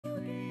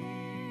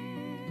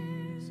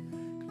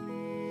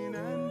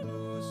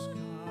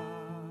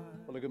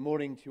Good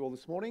morning to you all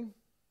this morning.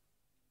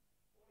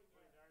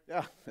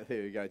 Yeah,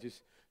 there you go.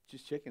 Just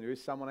checking. There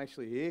is someone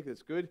actually here.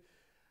 That's good.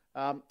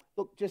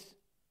 Look, just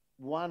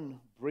one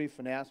brief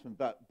announcement,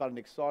 but an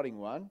exciting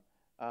one.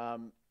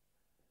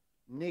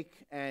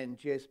 Nick and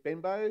Jess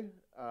Benbow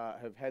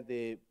have had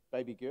their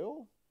baby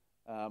girl,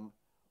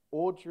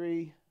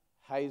 Audrey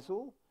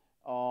Hazel,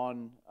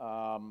 on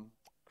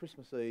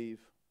Christmas Eve,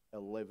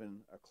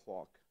 11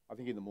 o'clock. I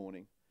think in the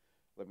morning,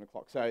 11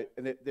 o'clock. So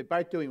and they're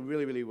both doing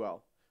really, really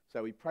well.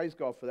 So we praise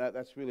God for that.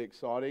 That's really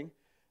exciting.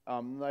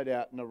 No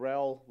doubt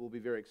Narelle will be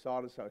very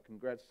excited, so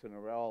congrats to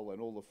Narelle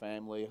and all the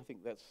family. I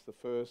think that's the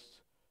first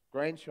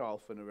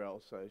grandchild for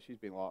Narelle, so she's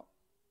been like...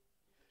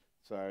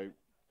 So,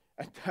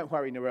 and don't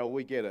worry, Narelle,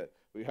 we get it.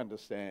 We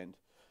understand.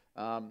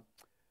 I'm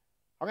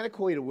going to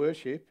call you to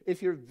worship.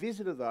 If you're a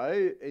visitor,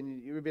 though,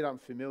 and you're a bit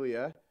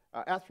unfamiliar,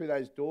 out through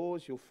those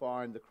doors, you'll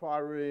find the cry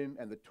room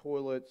and the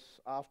toilets.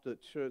 After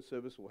church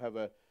service, we'll have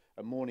a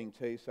morning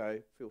tea, so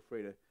feel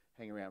free to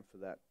hang around for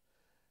that.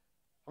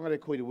 I'm going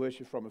to call you to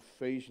worship from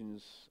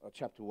Ephesians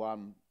chapter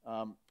 1.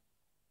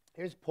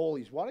 Here's Paul.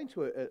 He's writing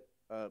to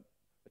a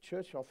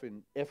church off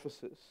in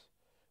Ephesus,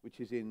 which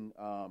is in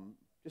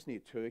just near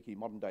Turkey,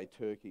 modern-day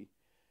Turkey.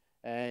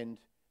 And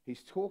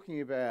he's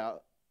talking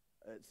about,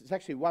 it's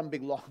actually one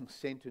big long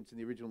sentence in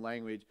the original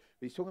language,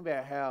 but he's talking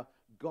about how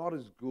God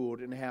is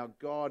good and how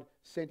God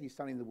sent his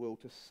Son in the world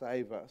to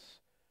save us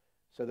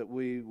so that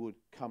we would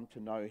come to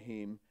know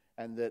him,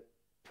 and that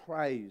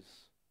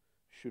praise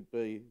should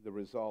be the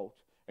result.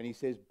 And he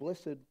says,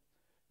 "Blessed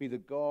be the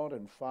God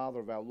and Father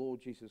of our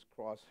Lord Jesus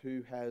Christ,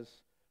 who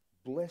has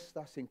blessed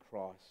us in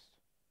Christ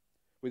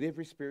with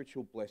every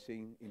spiritual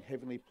blessing in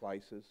heavenly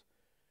places,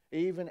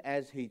 even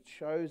as he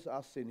chose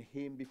us in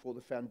him before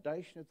the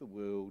foundation of the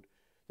world,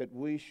 that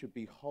we should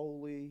be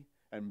holy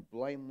and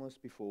blameless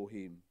before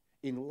him.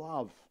 In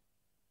love,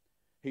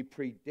 he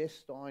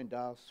predestined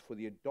us for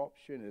the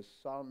adoption as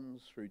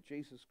sons through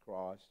Jesus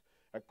Christ,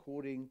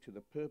 according to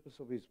the purpose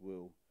of his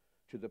will,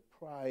 to the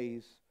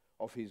praise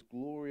of his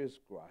glorious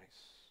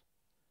grace."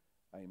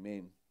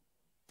 Amen.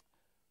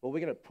 Well, we're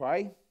going to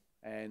pray,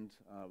 and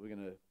we're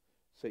going to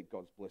seek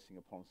God's blessing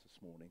upon us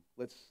this morning.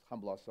 Let's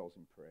humble ourselves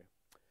in prayer.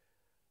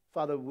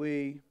 Father,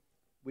 we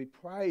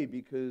pray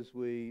because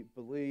we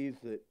believe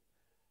that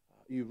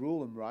you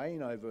rule and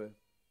reign over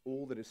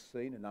all that is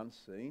seen and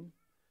unseen.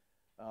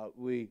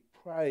 We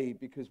pray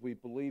because we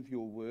believe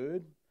your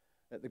word,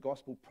 that the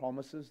gospel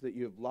promises that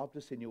you have loved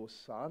us in your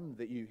Son,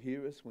 that you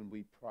hear us when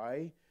we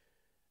pray,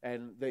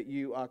 and that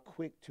you are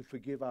quick to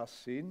forgive our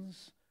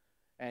sins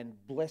and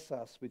bless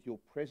us with your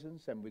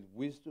presence and with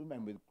wisdom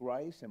and with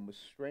grace and with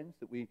strength,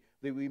 that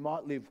we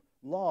might live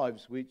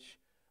lives which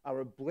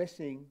are a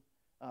blessing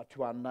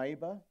to our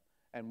neighbour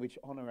and which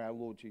honour our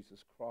Lord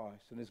Jesus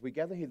Christ. And as we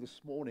gather here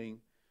this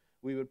morning,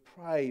 we would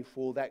pray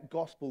for that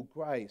gospel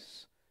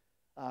grace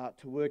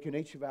to work in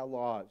each of our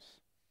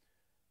lives.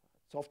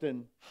 It's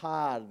often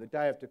hard, the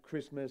day after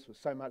Christmas, with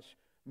so much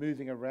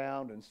moving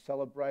around and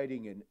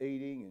celebrating and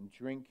eating and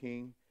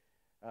drinking.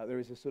 There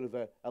is a sort of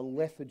a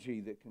lethargy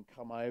that can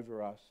come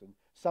over us. And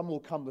some will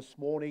come this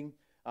morning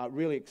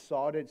really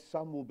excited.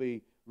 Some will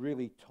be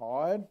really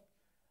tired.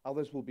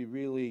 Others will be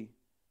really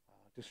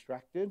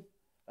distracted.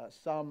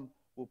 Some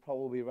will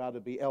probably rather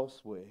be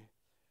elsewhere.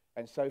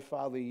 And so,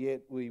 Father,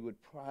 yet we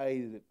would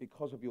pray that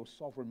because of your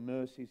sovereign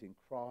mercies in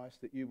Christ,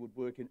 that you would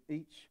work in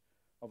each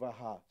of our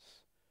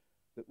hearts,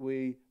 that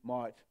we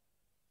might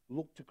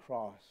look to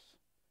Christ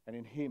and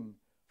in him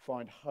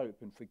find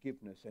hope and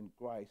forgiveness and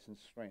grace and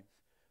strength,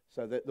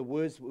 so that the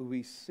words that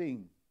we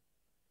sing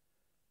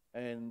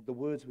and the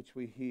words which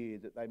we hear,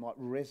 that they might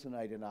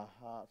resonate in our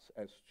hearts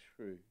as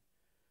true.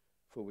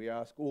 For we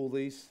ask all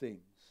these things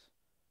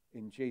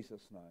in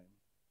Jesus' name.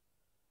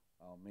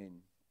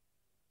 Amen.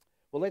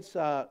 Well, let's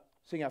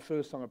sing our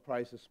first song of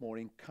praise this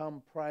morning,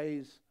 "Come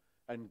Praise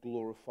and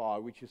Glorify,"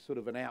 which is sort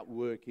of an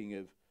outworking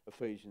of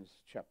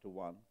Ephesians chapter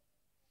 1.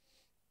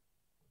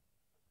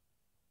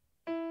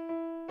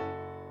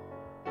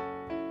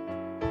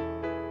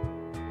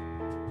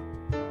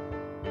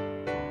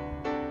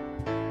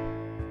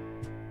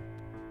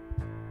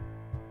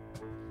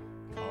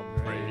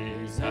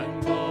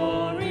 And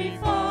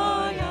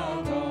glorify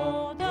our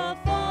God, the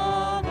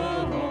Father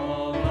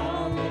of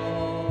our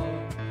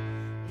Lord.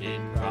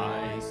 In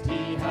Christ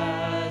he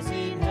has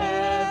in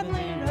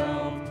heavenly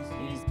realms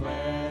his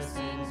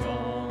blessings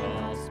on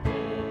us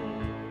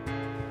poured.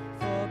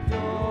 For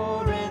pure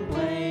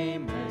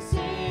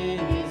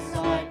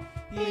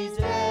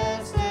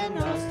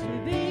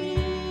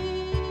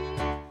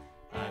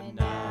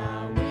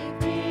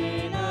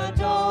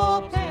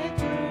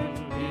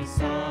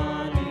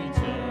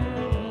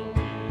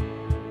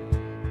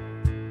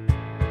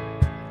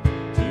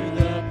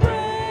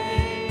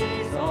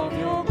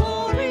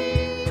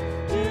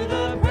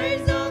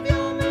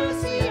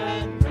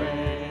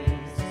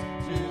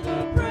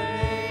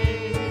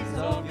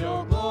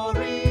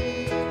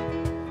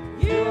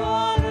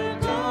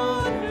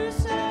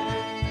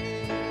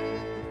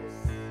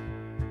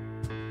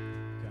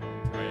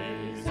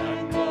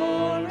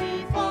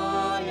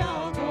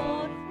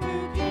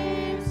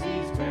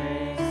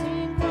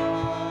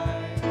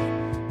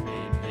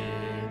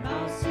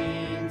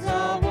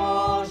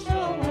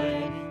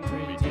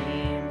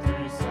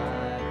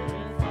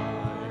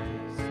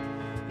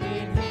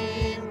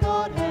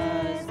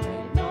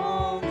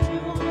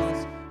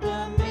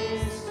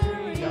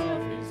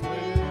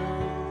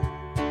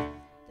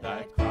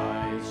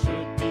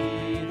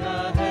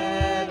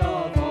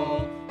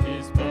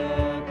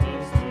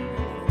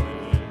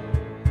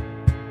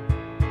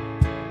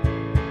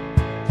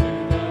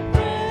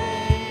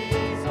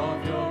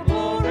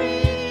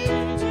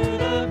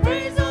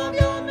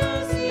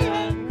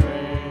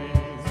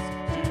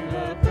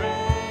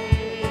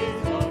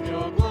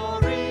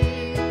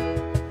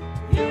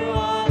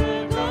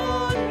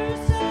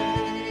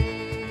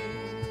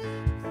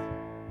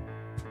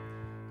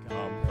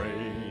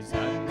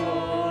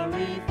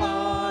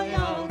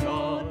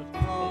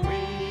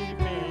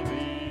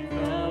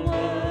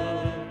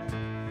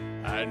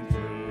and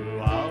through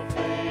our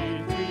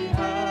faith we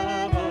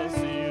have a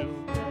seal,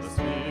 the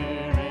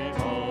Spirit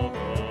of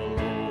the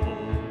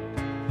Lord.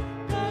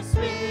 The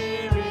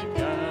Spirit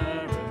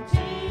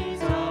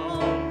guarantees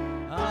our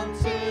hope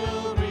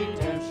until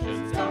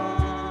redemption's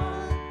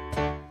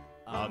done,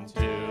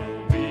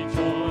 until we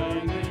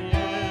join the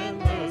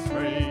endless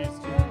race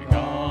to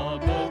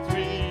God the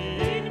Three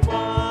in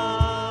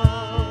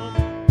One.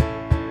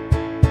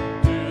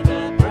 To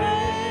the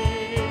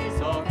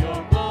praise of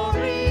your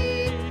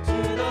glory, to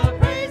the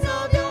praise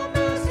of your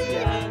mercy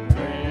and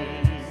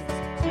grace,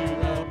 to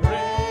the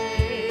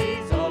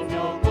praise of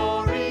your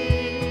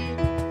glory,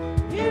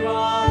 you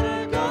are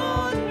the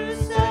God who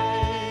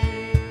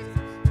saves.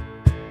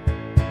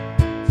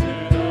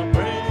 To the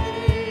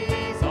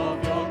praise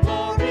of your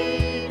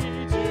glory,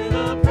 to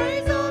the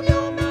praise of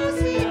your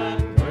mercy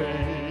and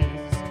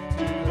grace,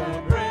 to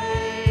the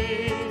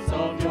praise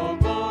of your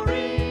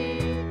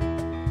glory,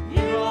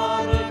 you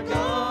are the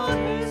God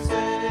who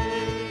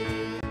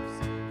saves.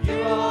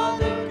 You are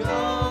the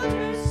God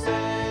who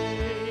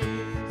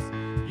saves.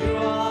 You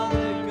are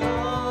the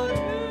God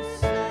who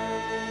saves.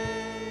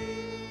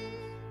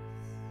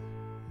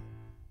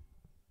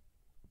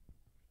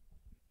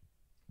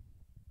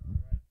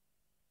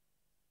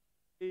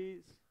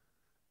 Please.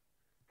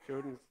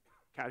 Children's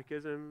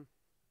Catechism.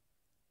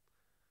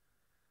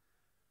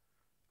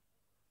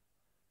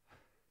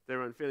 Is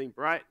everyone feeling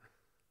bright?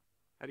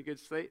 Had a good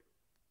sleep?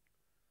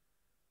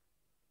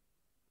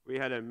 We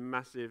had a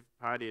massive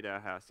party at our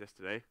house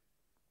yesterday,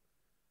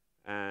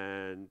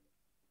 and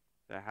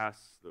the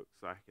house looks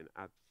like an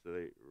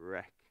absolute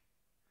wreck.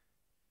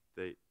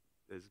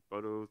 There's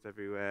bottles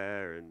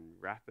everywhere and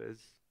wrappers,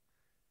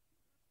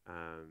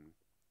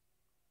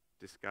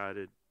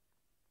 discarded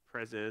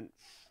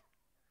presents,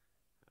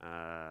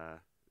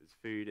 there's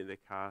food in the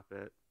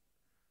carpet.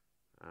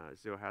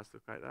 Does your house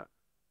look like that?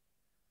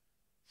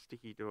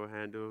 Sticky door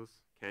handles,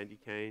 candy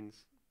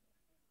canes.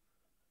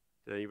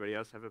 Did anybody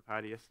else have a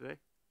party yesterday?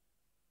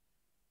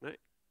 No?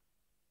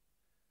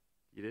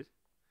 You did?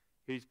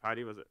 Whose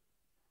party was it?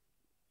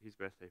 Whose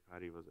birthday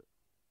party was it?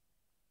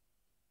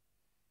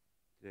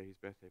 Do you know whose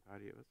birthday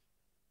party it was?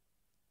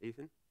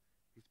 Ethan?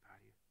 Whose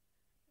party?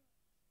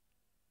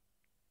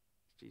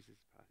 It's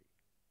Jesus' party.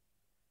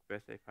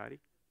 Birthday party?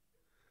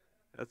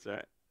 That's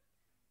right.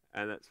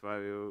 And that's why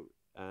we all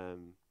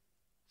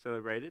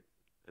celebrated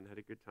and had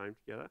a good time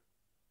together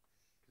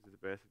because of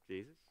the birth of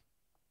Jesus.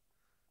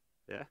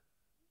 Yeah?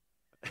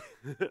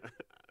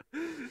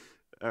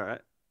 All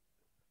right.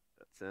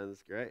 That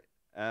sounds great.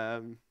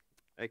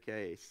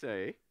 Okay,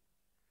 so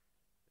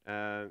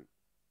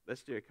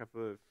let's do a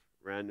couple of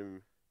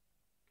random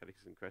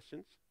catechism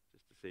questions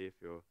just to see if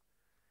you're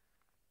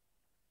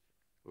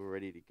all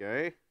ready to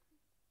go.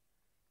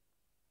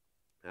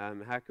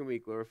 How can we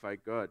glorify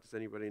God? Does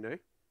anybody know?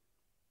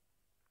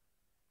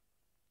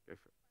 Go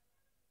for it.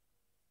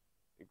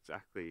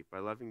 Exactly. By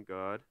loving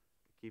God,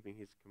 keeping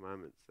his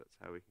commandments, that's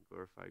how we can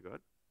glorify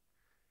God.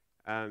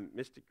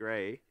 Mr.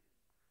 Gray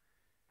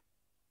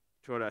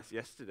taught us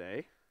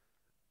yesterday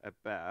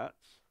about,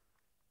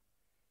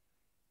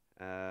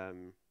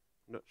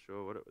 not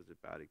sure what it was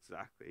about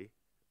exactly,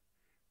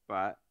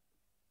 but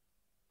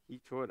he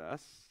taught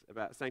us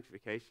about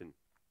sanctification.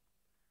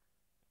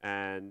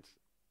 And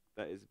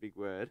that is a big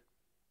word,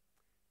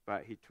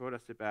 but he taught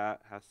us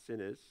about how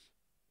sinners,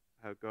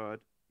 how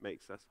God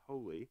makes us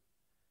holy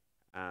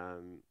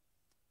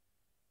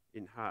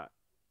in heart,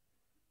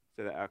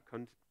 so that our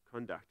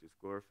conduct is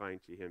glorifying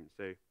to him.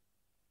 So,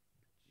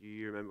 do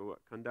you remember what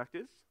conduct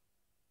is?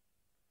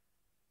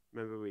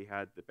 Remember we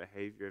had the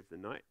behavior of the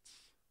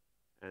knights,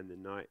 and the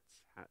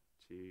knights had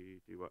to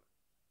do what?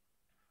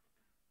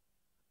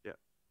 Yep.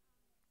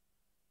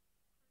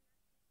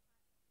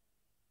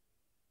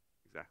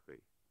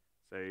 Exactly.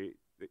 So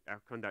our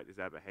conduct is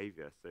our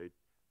behavior. So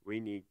we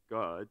need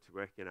God to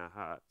work in our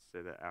hearts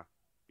so that our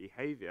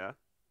behavior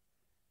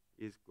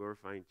is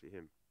glorifying to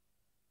him.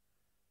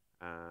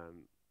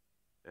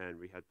 And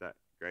we had that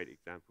great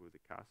example with the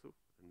castle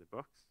and the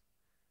box.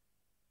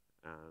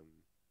 And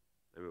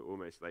we're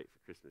almost late for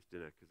Christmas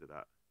dinner because of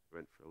that. It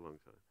went for a long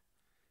time.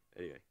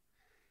 Anyway,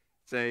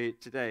 so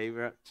today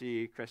we're up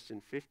to question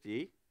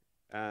 50.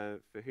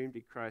 For whom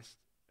did Christ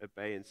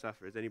obey and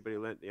suffer? Has anybody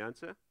learnt the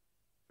answer?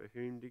 For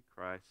whom did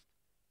Christ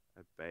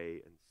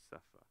obey and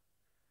suffer?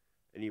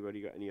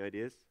 Anybody got any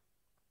ideas?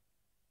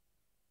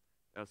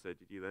 Elsa,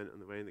 did you learn it on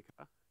the way in the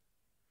car?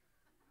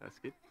 That's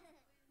good.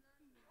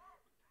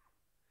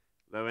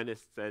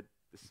 Loennis said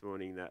this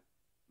morning that,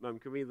 Mum,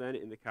 can we learn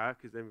it in the car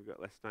because then we've got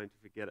less time to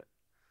forget it?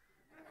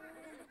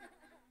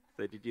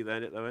 So did you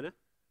learn it, Loenna? Do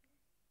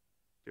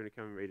you want to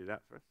come and read it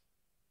out for us?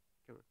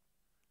 Come on.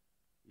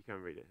 You come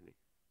and read it, honey.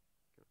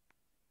 Come on.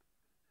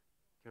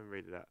 Come and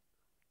read it out.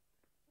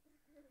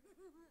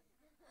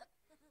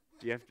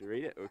 Do you have to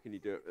read it, or can you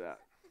do it without?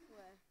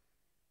 Where?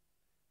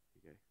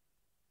 Okay.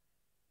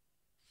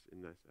 Just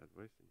in nice loud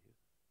voice in here.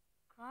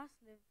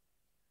 Christ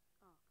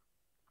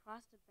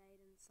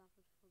obeyed and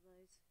suffered for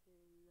those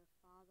whom the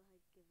Father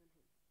had given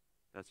him.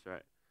 That's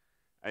right.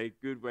 A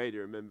good way to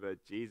remember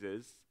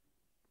Jesus,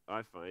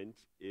 I find,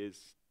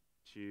 is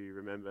to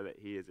remember that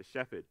he is a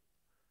shepherd.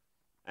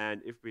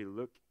 And if we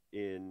look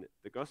in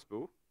the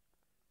gospel,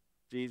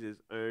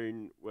 Jesus'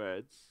 own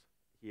words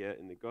here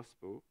in the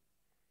gospel,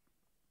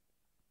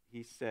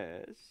 he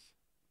says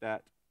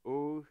that,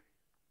 "Oh,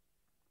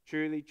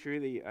 truly,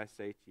 truly, I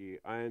say to you,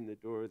 I am the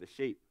door of the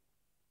sheep."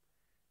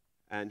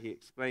 And he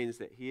explains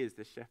that he is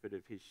the shepherd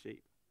of his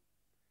sheep.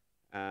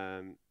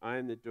 I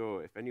am the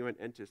door. If anyone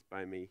enters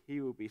by me, he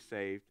will be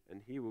saved,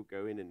 and he will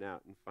go in and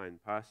out and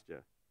find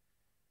pasture.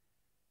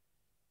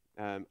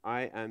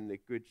 I am the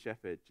good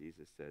shepherd,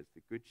 Jesus says.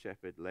 The good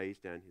shepherd lays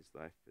down his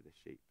life for the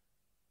sheep.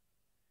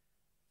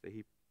 So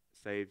he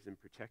saves and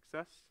protects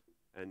us,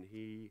 and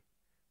he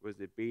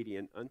was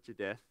obedient unto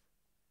death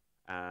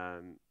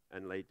and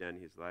laid down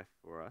his life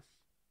for us,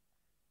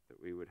 that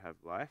we would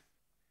have life.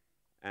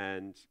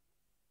 And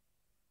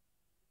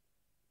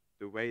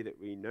the way that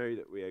we know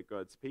that we are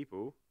God's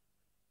people,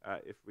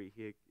 if we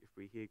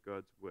hear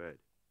God's word.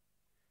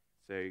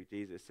 So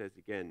Jesus says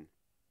again,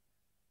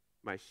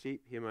 "My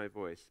sheep hear my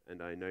voice,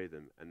 and I know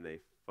them, and they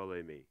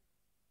follow me."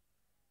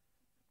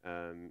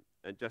 And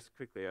just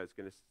quickly, I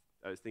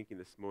was thinking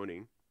this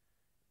morning,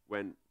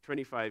 when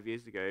 25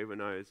 years ago,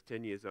 when I was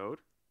 10 years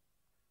old,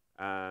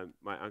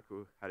 my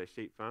uncle had a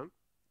sheep farm,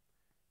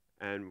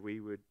 and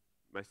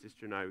my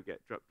sister and I would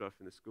get dropped off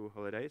in the school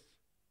holidays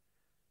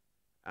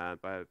by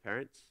our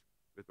parents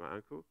with my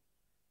uncle,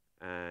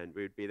 and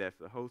we would be there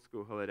for the whole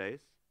school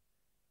holidays,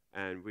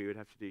 and we would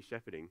have to do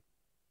shepherding.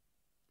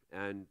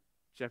 And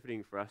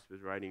shepherding for us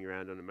was riding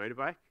around on a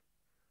motorbike,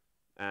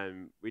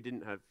 and we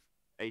didn't have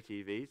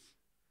ATVs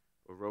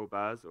or roll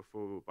bars or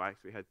four-wheel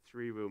bikes. We had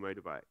three-wheel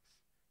motorbikes.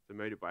 The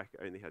motorbike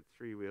only had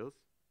 3 wheels,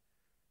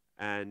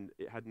 and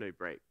it had no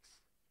brakes.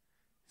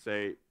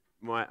 So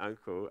my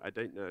uncle, I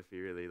don't know if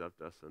he really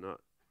loved us or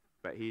not,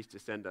 but he used to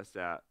send us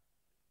out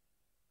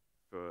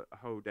for a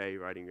whole day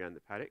riding around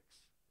the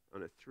paddocks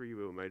on a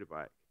 3-wheel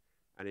motorbike,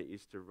 and it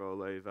used to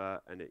roll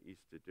over, and it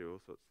used to do all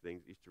sorts of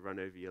things. It used to run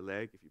over your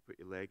leg if you put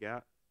your leg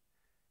out.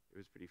 It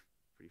was pretty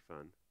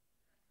fun,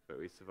 but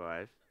we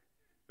survived.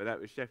 But that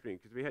was shepherding,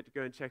 because we had to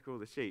go and check all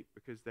the sheep,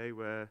 because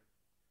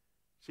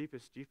sheep are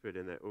stupid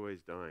and they're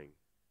always dying.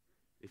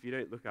 If you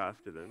don't look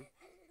after them,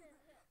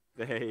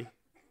 they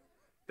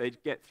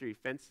get through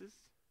fences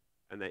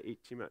and they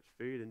eat too much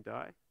food and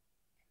die,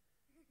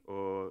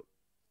 or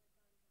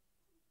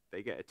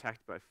they get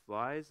attacked by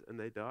flies and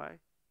they die,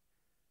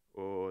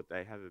 or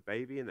they have a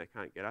baby and they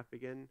can't get up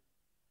again,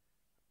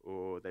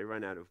 or they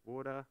run out of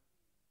water.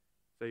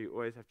 So you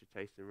always have to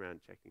chase them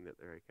around checking that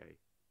they're okay.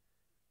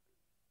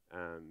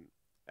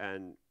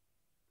 And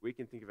we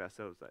can think of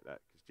ourselves like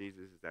that, because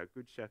Jesus is our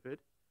good shepherd.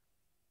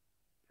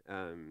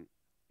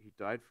 He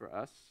died for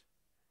us,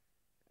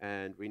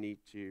 and he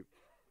needs to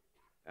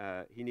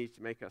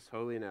make us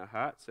holy in our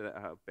hearts so that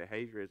our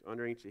behavior is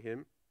honoring to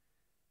him.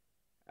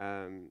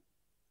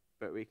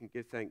 But we can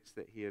give thanks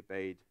that he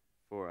obeyed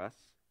for us,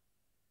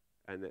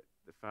 and that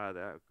the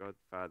Father, our God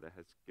the Father,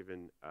 has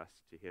given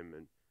us to him,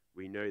 and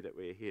we know that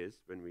we're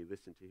his when we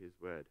listen to his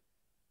word.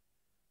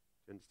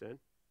 Do you understand?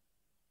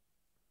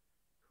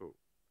 Cool.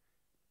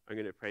 I'm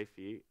going to pray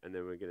for you, and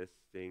then we're going to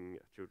sing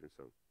a children's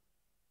song.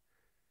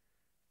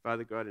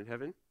 Father God in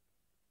heaven,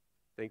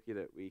 thank you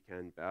that we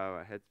can bow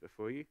our heads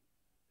before you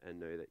and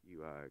know that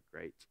you are a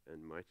great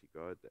and mighty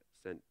God that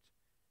sent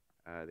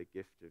the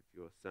gift of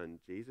your Son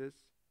Jesus,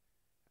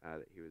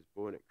 that he was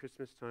born at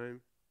Christmas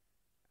time,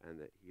 and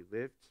that he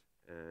lived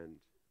and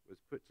was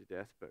put to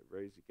death but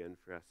rose again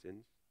for our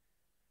sins.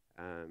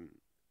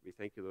 We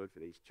thank you, Lord, for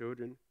these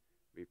children.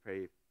 We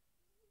pray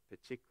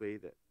particularly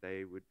that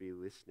they would be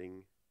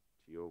listening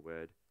to your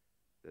word,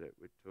 that it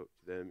would talk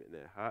to them in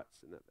their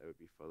hearts, and that they would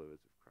be followers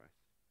of Christ.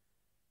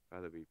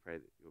 Father, we pray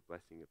that your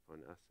blessing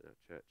upon us and our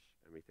church,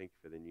 and we thank you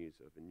for the news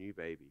of a new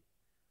baby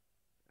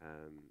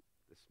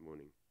this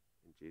morning.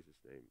 In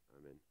Jesus' name,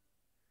 amen.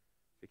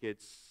 The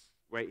kids,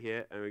 wait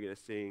here, and we're going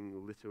to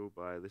sing Little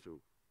by Little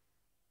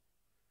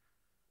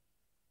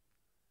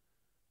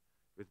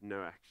with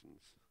no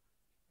actions.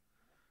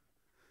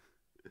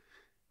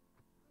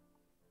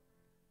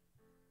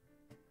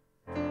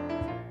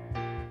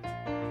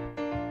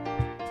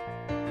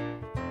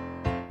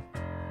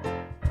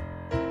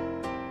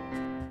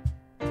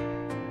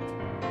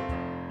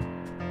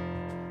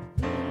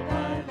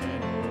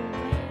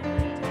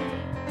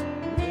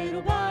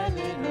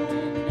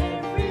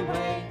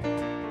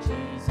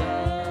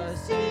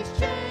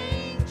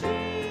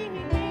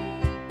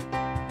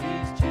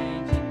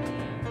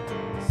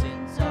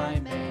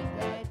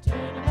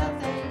 Turn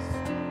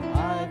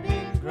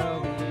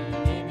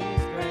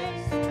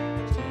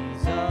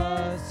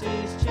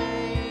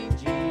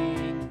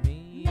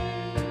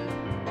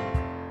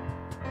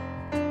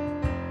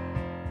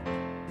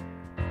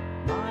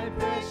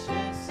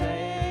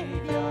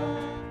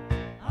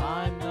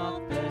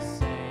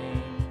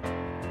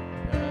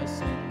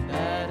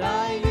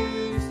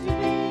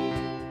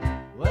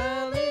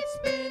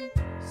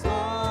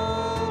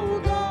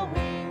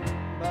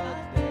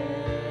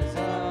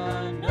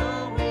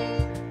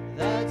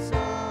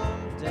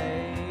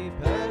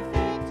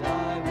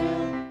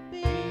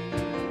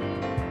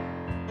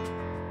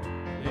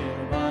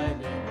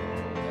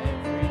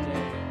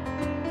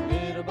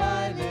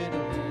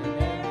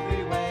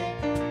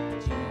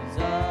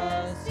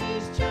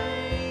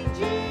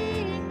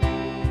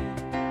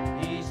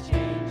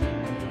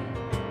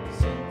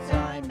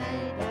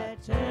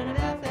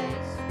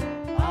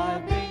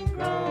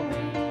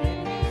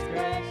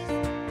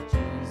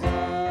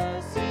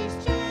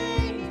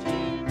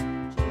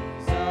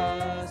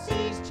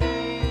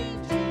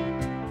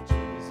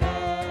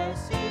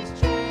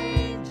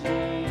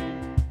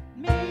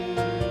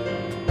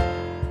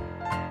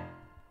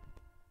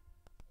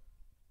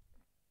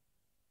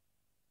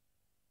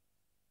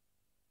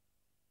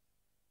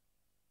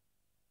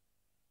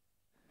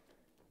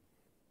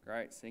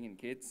Great singing,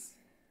 kids.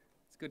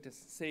 It's good to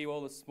see you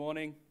all this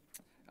morning.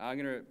 I'm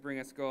going to bring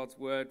us God's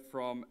word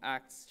from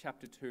Acts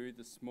chapter 2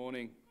 this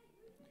morning.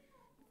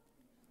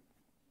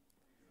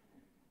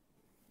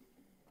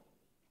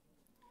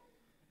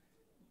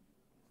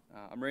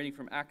 I'm reading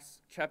from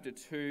Acts chapter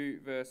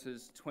 2,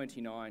 verses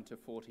 29 to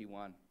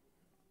 41.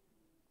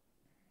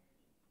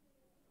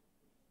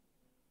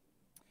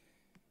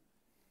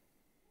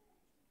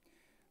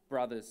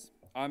 Brothers,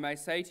 I may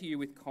say to you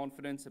with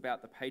confidence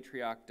about the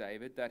patriarch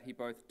David that he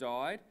both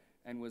died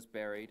and was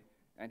buried,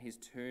 and his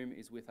tomb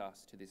is with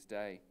us to this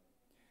day.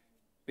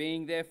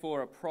 Being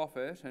therefore a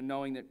prophet, and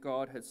knowing that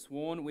God had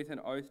sworn with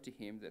an oath to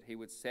him that he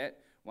would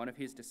set one of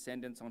his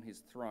descendants on his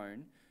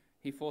throne,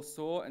 he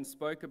foresaw and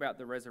spoke about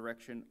the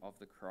resurrection of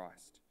the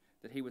Christ,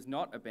 that he was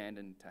not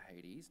abandoned to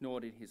Hades, nor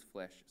did his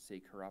flesh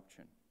see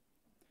corruption.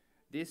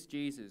 This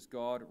Jesus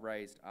God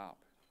raised up,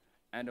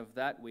 and of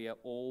that we are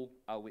all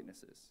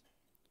witnesses.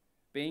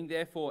 Being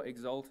therefore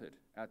exalted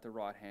at the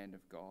right hand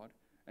of God,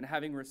 and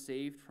having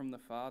received from the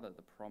Father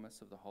the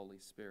promise of the Holy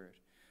Spirit,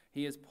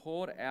 he has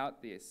poured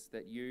out this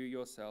that you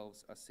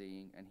yourselves are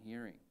seeing and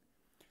hearing.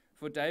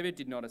 For David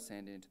did not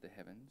ascend into the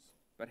heavens,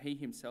 but he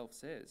himself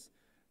says,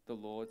 "The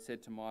Lord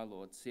said to my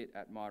Lord, sit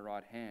at my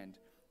right hand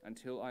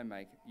until I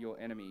make your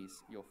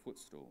enemies your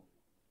footstool."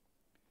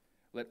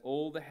 Let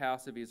all the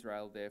house of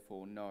Israel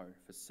therefore know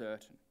for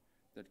certain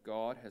that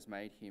God has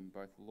made him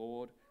both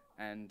Lord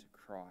and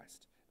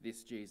Christ,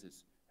 this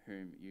Jesus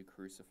whom you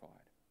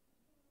crucified.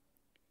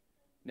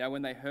 Now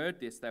when they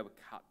heard this, they were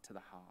cut to the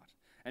heart,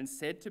 and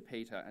said to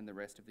Peter and the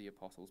rest of the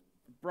apostles,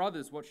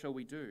 "Brothers, what shall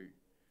we do?"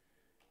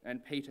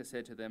 And Peter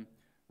said to them,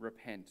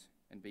 "Repent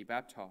and be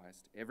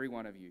baptized, every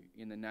one of you,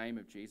 in the name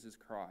of Jesus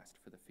Christ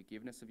for the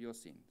forgiveness of your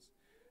sins,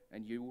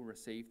 and you will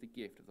receive the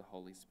gift of the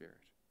Holy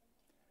Spirit.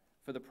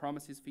 For the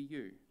promise is for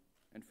you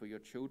and for your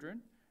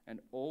children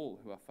and all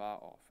who are far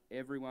off,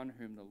 everyone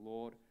whom the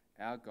Lord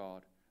our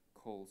God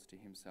calls to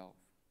himself."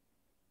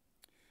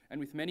 And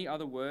with many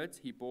other words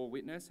he bore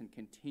witness and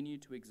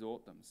continued to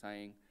exhort them,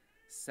 saying,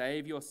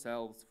 "Save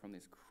yourselves from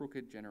this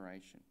crooked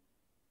generation."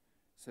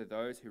 So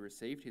those who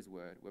received his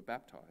word were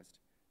baptized,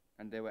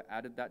 and there were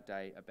added that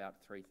day about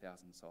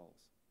 3,000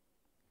 souls.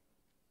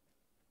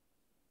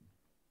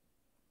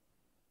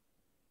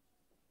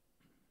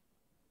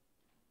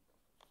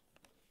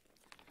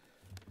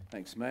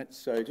 Thanks, Matt.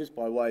 So just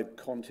by way of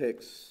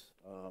context,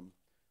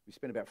 we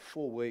spent about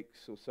 4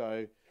 weeks or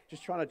so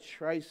just trying to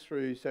trace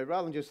through. So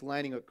rather than just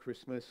landing at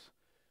Christmas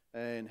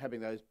and having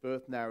those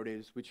birth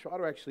narratives, we try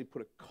to actually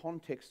put a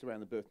context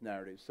around the birth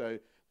narrative so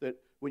that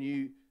when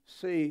you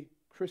see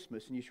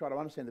Christmas and you try to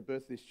understand the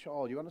birth of this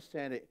child, you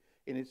understand it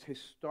in its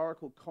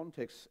historical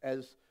context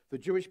as the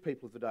Jewish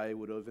people of the day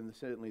would have, and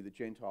certainly the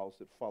Gentiles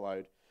that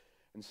followed.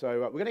 And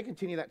so we're going to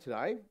continue that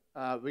today.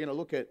 We're going to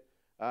look at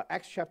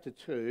Acts chapter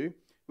 2,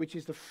 which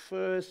is the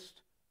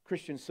first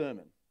Christian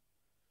sermon.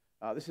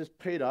 This is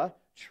Peter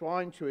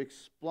trying to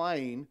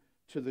explain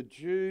to the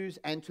Jews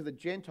and to the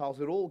Gentiles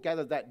that all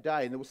gathered that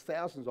day, and there was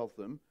thousands of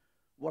them,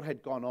 what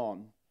had gone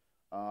on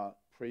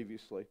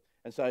previously.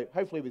 And so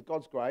hopefully with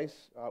God's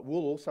grace,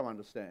 we'll also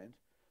understand,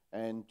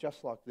 and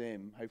just like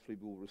them, hopefully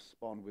we'll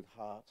respond with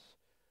hearts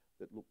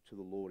that look to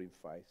the Lord in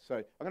faith. So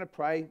I'm going to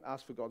pray,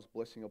 ask for God's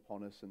blessing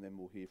upon us, and then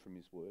we'll hear from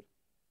his word.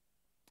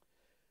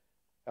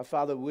 Our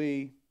Father,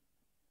 we're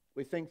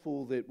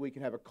thankful that we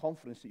can have a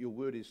confidence that your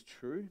word is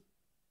true.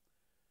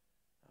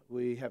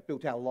 We have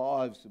built our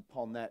lives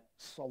upon that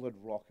solid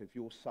rock of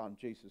your Son,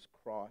 Jesus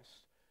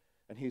Christ,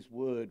 and his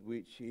word,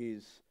 which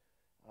is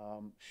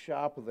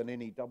sharper than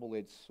any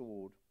double-edged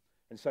sword.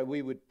 And so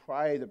we would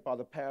pray that by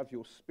the power of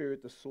your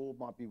Spirit, the sword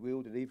might be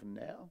wielded even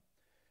now.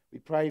 We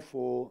pray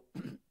for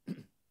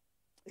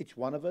each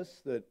one of us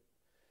that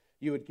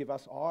you would give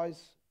us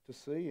eyes to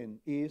see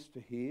and ears to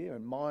hear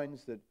and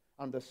minds that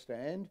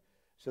understand,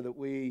 so that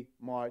we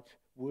might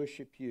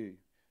worship you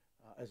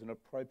as an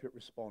appropriate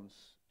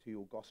response to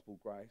your gospel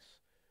grace.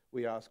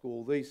 We ask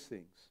all these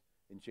things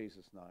in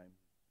Jesus' name.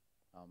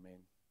 Amen.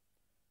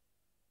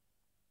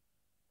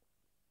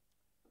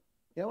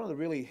 You know, one of the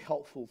really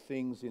helpful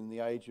things in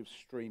the age of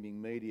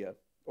streaming media,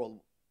 or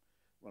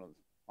one of the,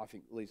 I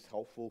think, least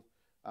helpful,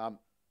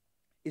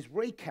 is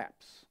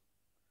recaps.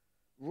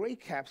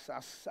 Recaps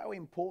are so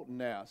important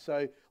now.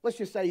 So let's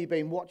just say you've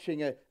been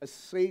watching a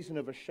season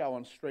of a show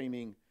on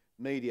streaming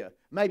media.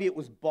 Maybe it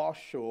was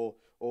Bosch or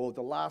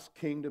The Last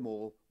Kingdom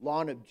or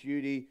Line of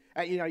Duty.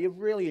 And, you know, you've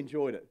really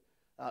enjoyed it.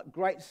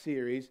 Great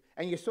series.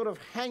 And you're sort of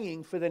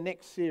hanging for the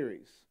next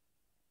series.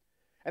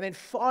 And then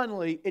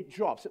finally it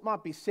drops. It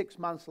might be 6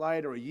 months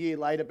later, a year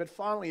later, but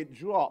finally it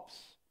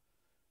drops.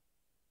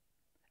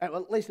 And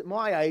at least at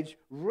my age,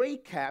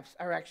 recaps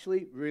are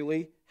actually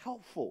really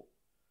helpful.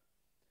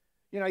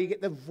 You know, you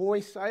get the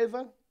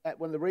voiceover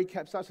when the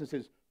recap starts and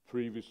says,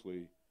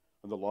 "Previously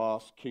on The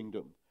Last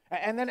Kingdom."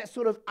 And then it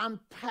sort of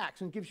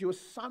unpacks and gives you a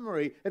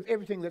summary of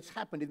everything that's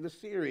happened in the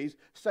series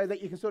so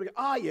that you can sort of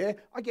go, "Oh yeah,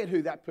 I get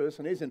who that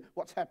person is and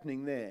what's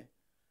happening there."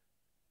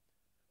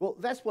 Well,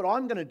 that's what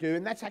I'm going to do,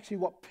 and that's actually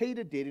what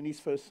Peter did in his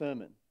first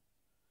sermon.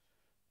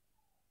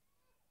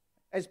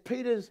 As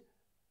Peter's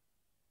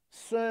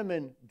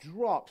sermon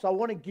drops, I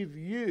want to give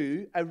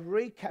you a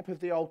recap of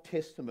the Old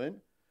Testament,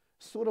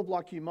 sort of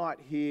like you might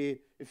hear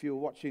if you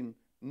were watching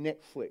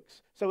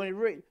Netflix. So when you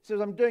read, so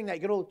as I'm doing that,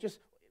 you can all just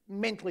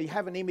mentally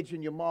have an image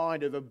in your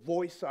mind of a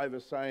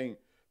voiceover saying,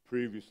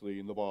 previously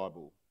in the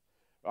Bible,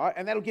 right?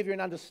 And that'll give you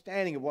an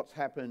understanding of what's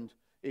happened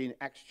in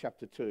Acts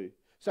chapter 2.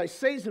 So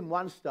season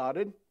 1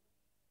 started,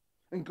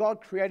 and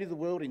God created the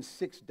world in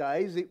 6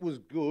 days. It was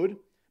good,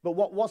 but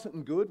what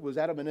wasn't good was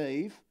Adam and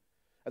Eve,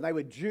 and they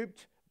were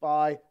duped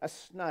by a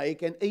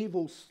snake, and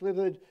evil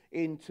slithered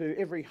into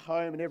every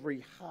home and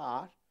every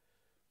heart.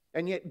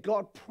 And yet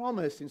God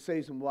promised in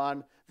season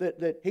 1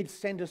 that he'd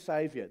send a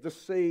saviour, the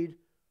seed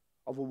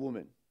of a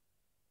woman.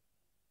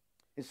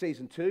 In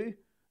season 2,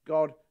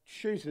 God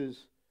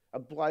chooses a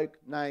bloke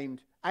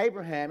named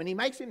Abraham, and he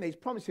makes him these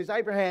promises.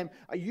 Abraham,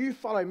 you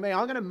follow me,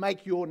 I'm going to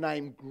make your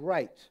name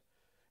great.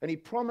 And he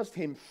promised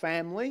him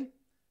family,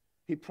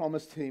 he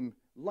promised him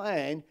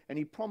land, and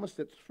he promised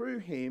that through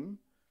him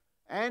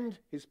and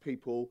his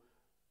people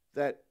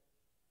that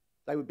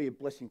they would be a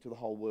blessing to the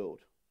whole world.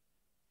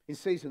 In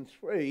season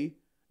 3,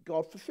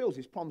 God fulfills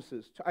his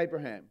promises to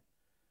Abraham.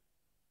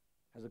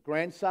 Has a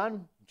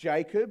grandson,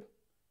 Jacob,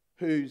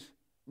 whose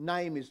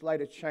name is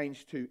later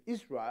changed to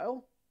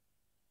Israel.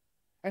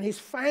 And his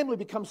family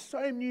becomes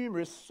so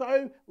numerous,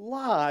 so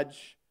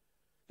large,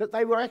 that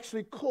they were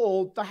actually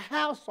called the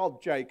house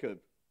of Jacob.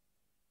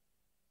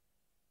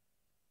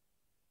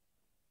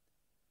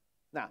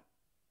 Now,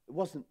 it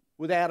wasn't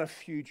without a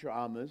few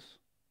dramas,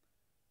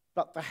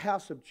 but the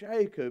house of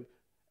Jacob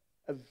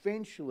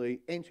eventually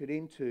entered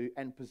into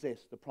and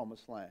possessed the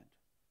promised land.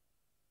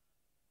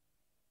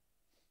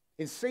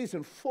 In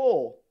season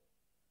 4,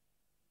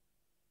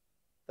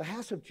 the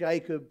house of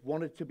Jacob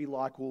wanted to be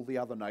like all the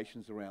other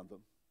nations around them.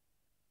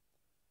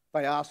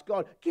 They asked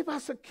God, give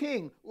us a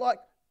king like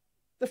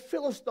the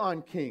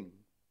Philistine king.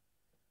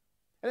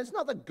 And it's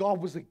not that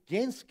God was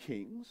against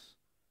kings.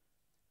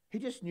 He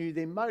just knew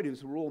their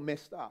motives were all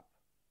messed up.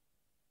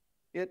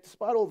 Yet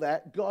despite all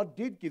that, God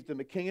did give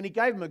them a king, and he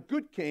gave them a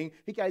good king.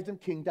 He gave them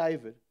King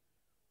David.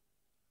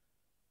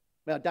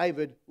 Now,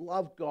 David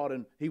loved God,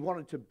 and he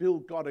wanted to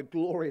build God a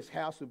glorious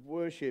house of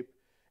worship.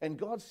 And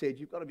God said,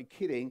 you've got to be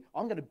kidding.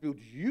 I'm going to build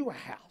you a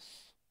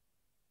house.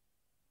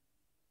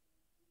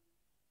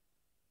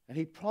 And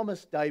he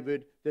promised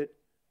David that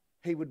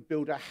he would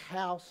build a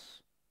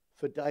house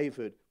for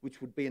David, which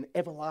would be an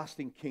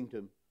everlasting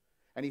kingdom.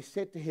 And he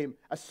said to him,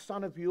 a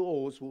son of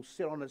yours will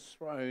sit on his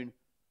throne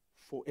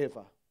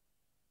forever.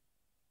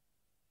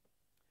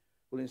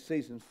 Well, in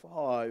season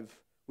 5,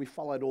 we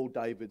followed all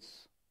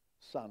David's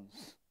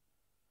sons.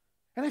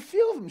 And a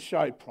few of them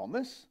showed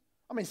promise.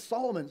 I mean,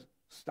 Solomon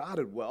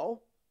started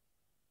well.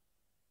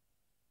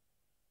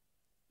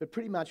 But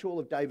pretty much all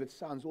of David's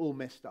sons all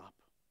messed up.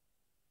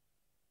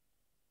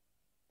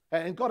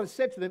 And God has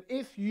said to them,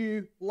 if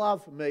you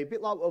love me, a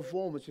bit like what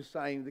Vaughan was just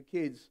saying to the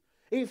kids,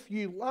 if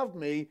you love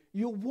me,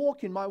 you'll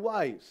walk in my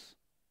ways.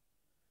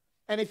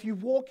 And if you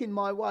walk in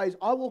my ways,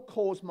 I will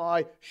cause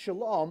my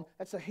shalom,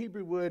 that's a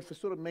Hebrew word for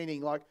sort of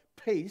meaning like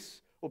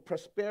peace or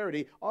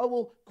prosperity, I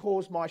will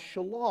cause my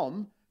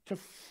shalom to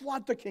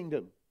flood the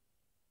kingdom.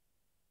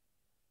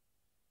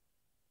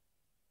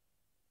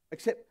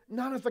 Except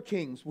none of the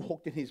kings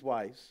walked in his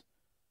ways.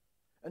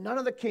 And none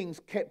of the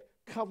kings kept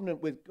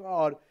covenant with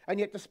God. And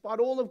yet despite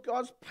all of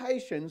God's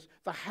patience,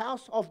 the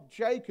house of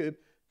Jacob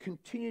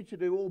continued to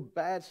do all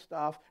bad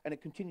stuff, and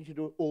it continued to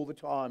do it all the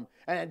time.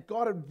 And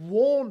God had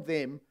warned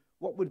them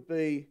what would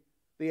be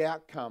the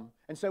outcome.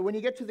 And so when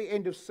you get to the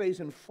end of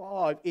season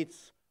 5,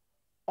 it's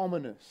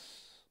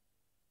ominous.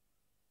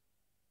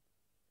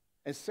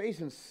 And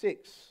season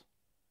 6,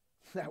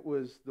 that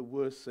was the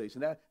worst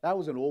season. That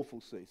was an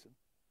awful season.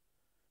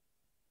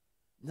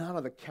 None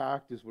of the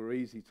characters were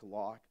easy to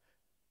like.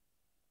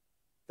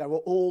 They were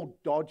all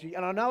dodgy.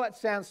 And I know it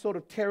sounds sort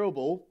of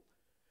terrible,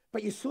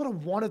 but you sort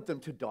of wanted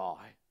them to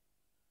die.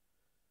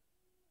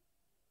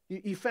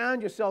 You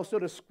found yourself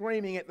sort of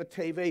screaming at the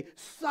TV,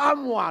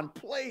 someone,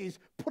 please,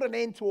 put an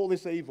end to all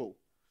this evil.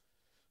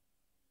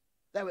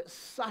 That was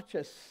such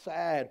a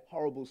sad,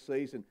 horrible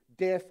season.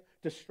 Death,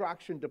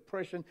 destruction,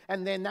 depression,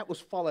 and then that was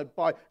followed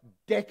by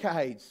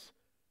decades,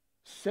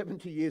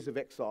 70 years of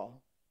exile.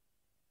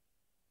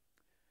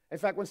 In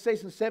fact, when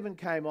season 7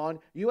 came on,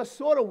 you were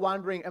sort of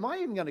wondering, am I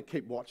even going to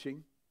keep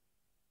watching?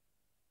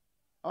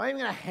 Am I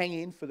even going to hang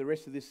in for the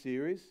rest of this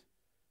series?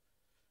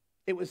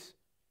 It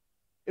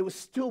was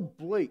still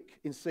bleak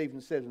in season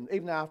 7,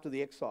 even after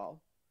the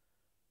exile.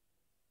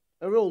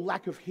 A real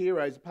lack of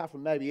heroes, apart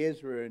from maybe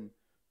Ezra and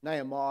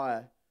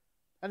Nehemiah.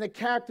 And the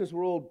characters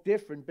were all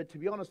different, but to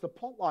be honest, the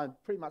plotline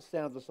pretty much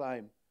sounded the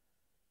same.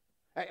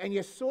 And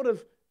you're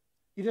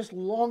just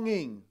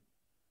longing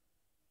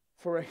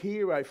for a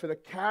hero, for the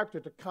character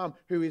to come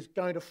who is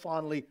going to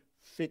finally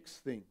fix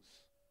things.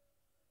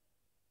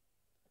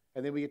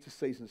 And then we get to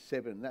season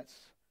 7.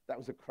 That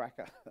was a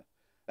cracker.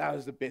 That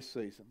was the best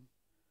season.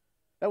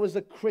 That was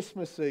the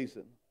Christmas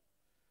season.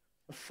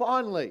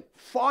 Finally,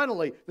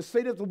 the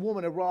seed of the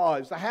woman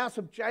arrives. The house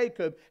of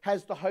Jacob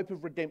has the hope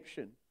of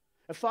redemption.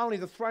 And finally,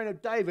 the throne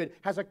of David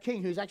has a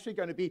king who's actually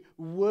going to be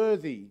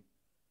worthy.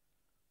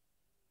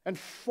 And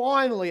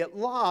finally, at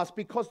last,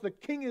 because the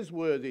king is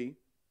worthy,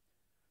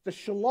 the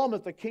shalom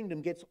of the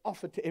kingdom gets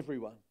offered to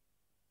everyone.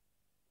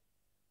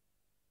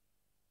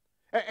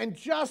 And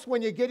just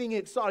when you're getting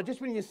excited,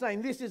 just when you're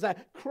saying this is a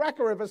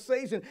cracker of a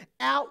season,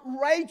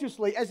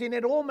 outrageously, as in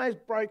it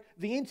almost broke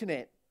the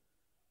internet,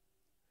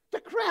 the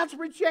crowds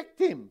reject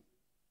him.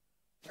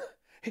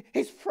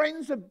 His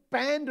friends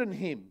abandon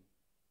him.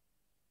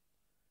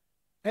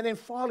 And then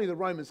finally the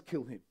Romans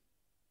kill him.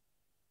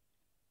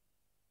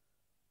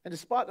 And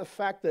despite the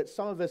fact that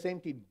some of us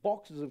emptied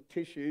boxes of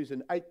tissues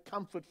and ate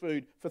comfort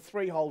food for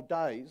 3 whole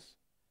days,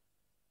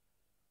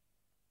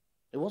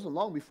 it wasn't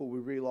long before we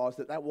realised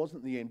that that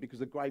wasn't the end, because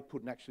the grave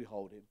couldn't actually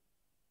hold him.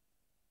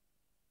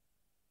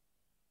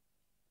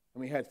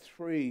 And we had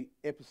 3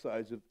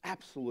 episodes of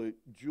absolute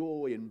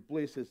joy and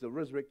bliss as the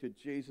resurrected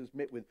Jesus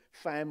met with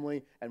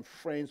family and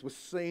friends, was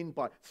seen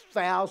by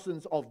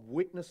thousands of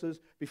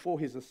witnesses before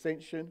his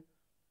ascension.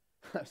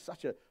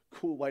 Such a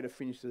cool way to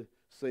finish the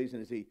season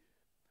as he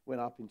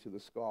went up into the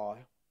sky.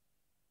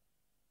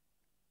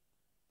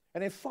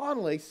 And then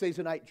finally,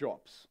 season 8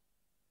 drops.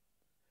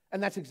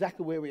 And that's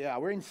exactly where we are.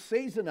 We're in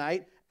season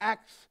 8,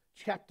 Acts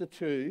chapter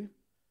 2.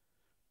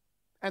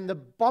 And the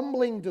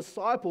bumbling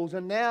disciples are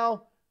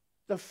now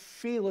the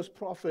fearless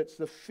prophets,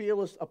 the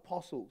fearless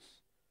apostles.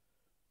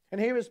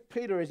 And here is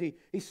Peter as he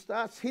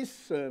starts his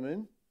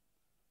sermon.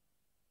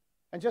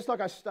 And just like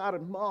I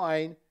started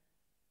mine,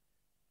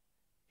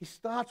 he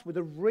starts with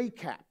a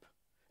recap.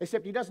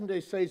 Except he doesn't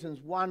do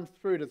seasons 1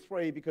 through to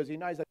 3 because he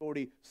knows they've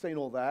already seen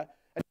all that.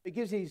 And he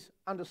gives his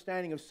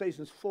understanding of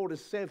seasons 4 to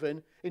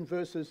 7 in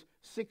verses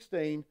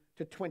 16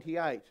 to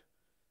 28.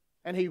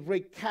 And he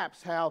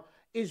recaps how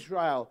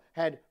Israel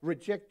had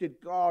rejected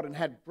God and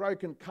had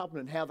broken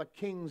covenant, how the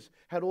kings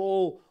had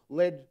all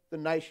led the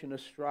nation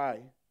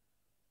astray.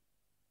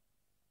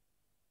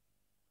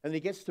 And he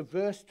gets to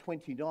verse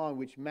 29,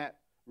 which Matt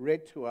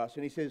read to us,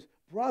 and he says,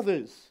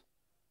 "Brothers,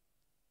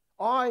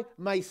 I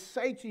may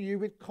say to you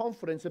with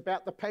confidence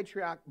about the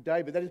patriarch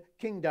David," that is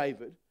King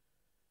David,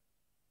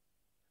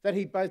 "that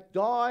he both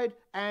died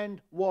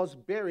and was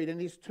buried,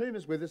 and his tomb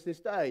is with us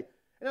this day."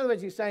 In other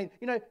words, he's saying,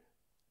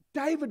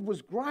 David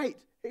was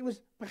great. He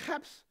was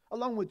perhaps,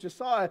 along with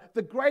Josiah,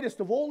 the greatest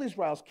of all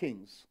Israel's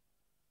kings.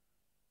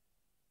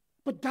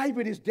 But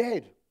David is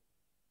dead.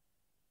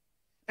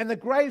 And the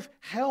grave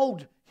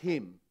held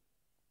him.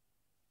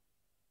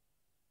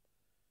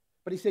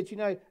 But he said,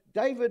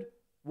 David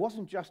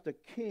wasn't just a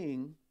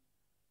king,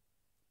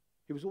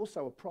 he was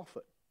also a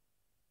prophet.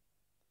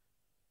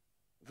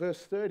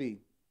 Verse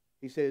 30,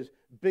 he says,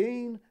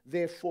 "Being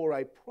therefore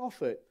a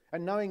prophet,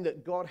 and knowing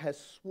that God has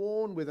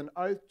sworn with an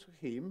oath to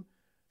him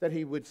that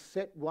he would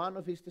set one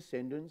of his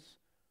descendants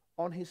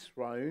on his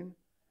throne,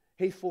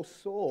 he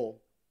foresaw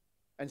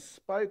and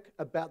spoke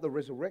about the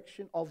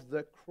resurrection of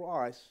the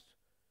Christ,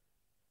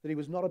 that he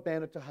was not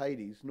abandoned to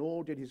Hades,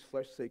 nor did his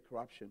flesh see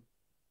corruption."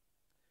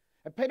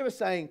 And Peter was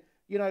saying,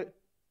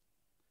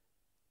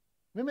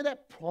 remember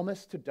that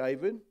promise to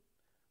David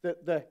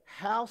that the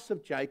house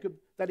of Jacob,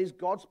 that is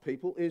God's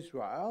people,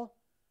 Israel,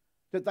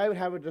 that they would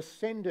have a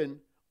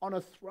descendant on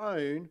a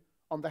throne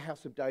on the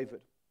house of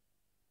David.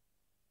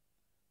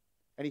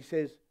 And he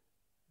says,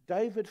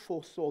 David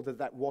foresaw that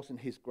that wasn't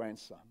his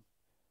grandson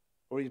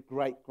or his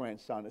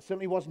great-grandson. It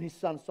certainly wasn't his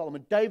son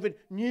Solomon. David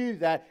knew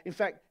that. In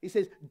fact, he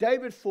says,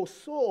 David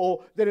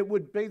foresaw that it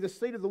would be the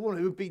seed of the woman,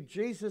 who would be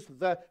Jesus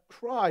the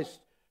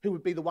Christ, who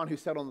would be the one who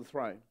sat on the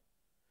throne.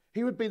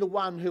 He would be the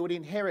one who would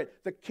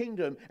inherit the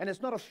kingdom. And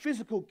it's not a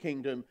physical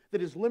kingdom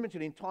that is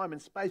limited in time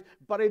and space,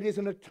 but it is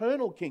an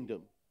eternal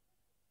kingdom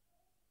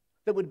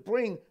that would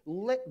bring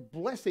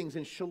blessings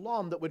and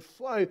shalom that would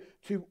flow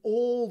to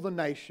all the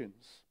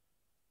nations.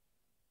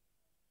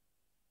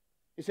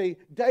 You see,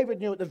 David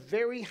knew at the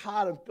very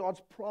heart of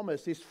God's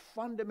promise, this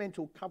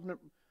fundamental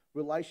covenant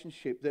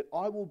relationship, that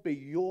I will be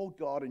your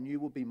God and you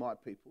will be my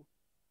people.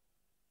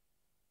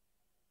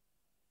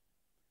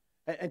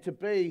 And to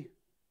be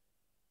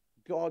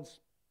God's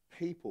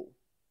people,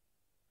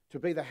 to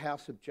be the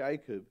house of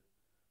Jacob,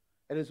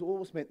 it has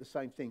always meant the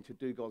same thing: to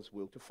do God's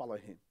will, to follow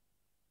him.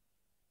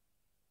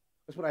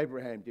 That's what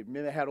Abraham did.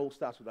 Remember how it all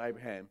starts with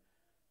Abraham.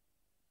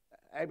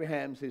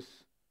 Abraham's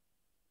this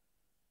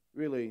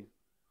really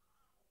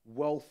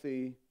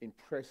wealthy,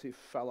 impressive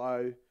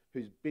fellow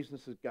whose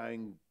business is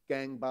going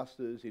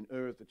gangbusters in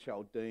Ur of the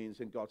Chaldeans,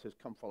 and God says,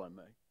 "Come follow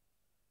me."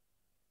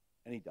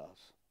 And he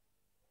does.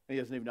 And he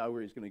doesn't even know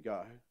where he's going to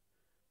go.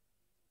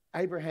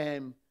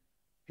 Abraham,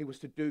 he was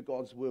to do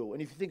God's will.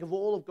 And if you think of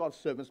all of God's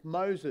servants,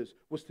 Moses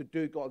was to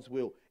do God's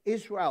will.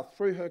 Israel,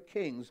 through her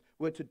kings,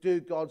 were to do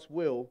God's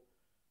will.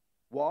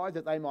 Why?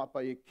 That they might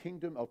be a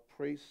kingdom of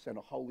priests and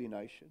a holy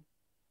nation.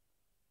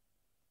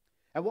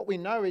 And what we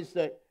know is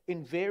that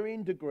in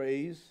varying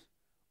degrees,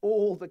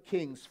 all the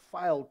kings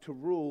failed to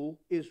rule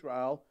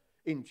Israel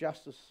in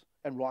justice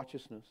and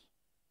righteousness.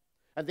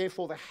 And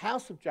therefore the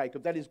house of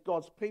Jacob, that is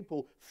God's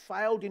people,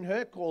 failed in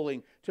her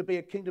calling to be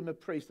a kingdom of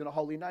priests and a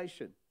holy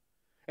nation.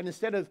 And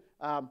instead of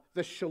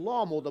the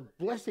shalom or the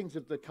blessings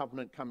of the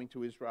covenant coming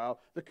to Israel,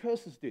 the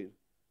curses did.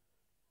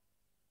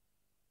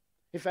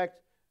 In fact,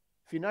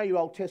 if you know your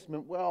Old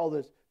Testament well,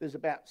 there's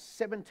about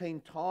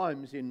 17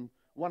 times in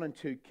 1 and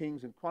 2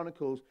 Kings and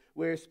Chronicles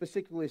where it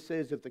specifically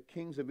says of the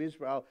kings of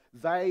Israel,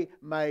 they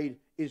made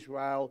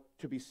Israel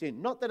to be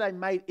sin. Not that they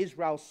made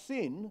Israel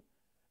sin,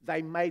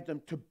 they made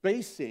them to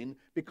be sin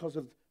because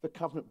of the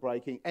covenant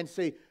breaking. And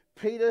see,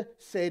 Peter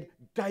said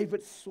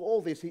David saw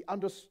this, he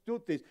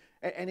understood this,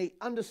 and he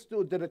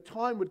understood that a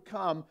time would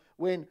come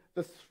when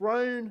the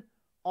throne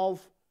of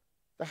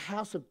the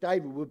house of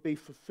David would be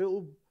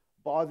fulfilled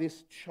by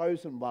this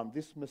chosen one,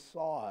 this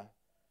Messiah,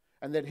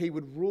 and that he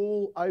would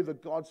rule over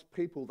God's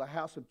people, the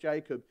house of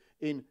Jacob,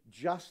 in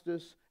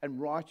justice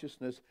and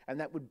righteousness, and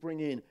that would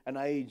bring in an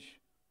age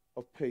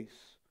of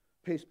peace.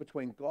 Peace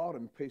between God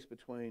and peace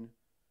between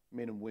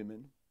men and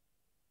women.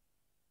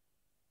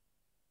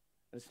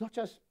 And it's not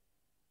just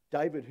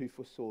David who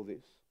foresaw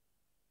this.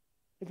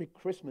 Every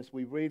Christmas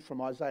we read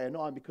from Isaiah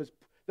 9 because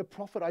the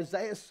prophet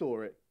Isaiah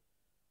saw it.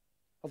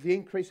 Of the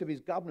increase of his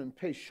government,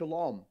 peace,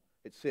 shalom,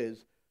 it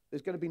says,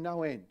 there's going to be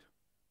no end.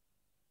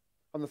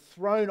 On the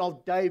throne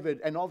of David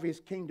and of his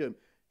kingdom,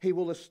 he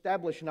will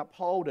establish and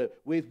uphold it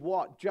with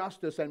what?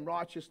 Justice and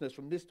righteousness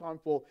from this time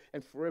forth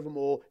and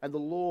forevermore. And the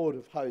Lord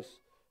of hosts,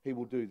 he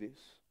will do this.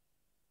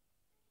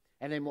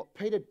 And then what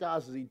Peter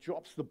does is he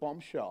drops the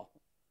bombshell.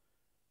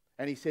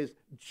 And he says,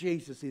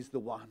 Jesus is the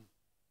one.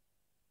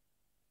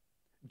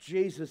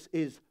 Jesus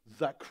is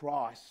the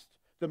Christ,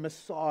 the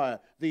Messiah,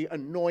 the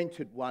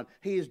anointed one.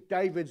 He is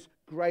David's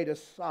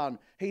greatest son.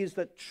 He is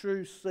the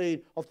true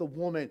seed of the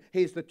woman.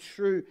 He is the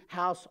true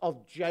house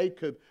of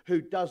Jacob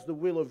who does the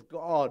will of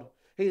God.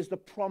 He is the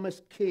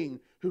promised king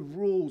who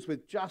rules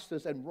with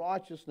justice and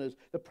righteousness,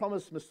 the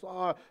promised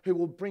Messiah who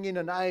will bring in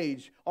an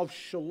age of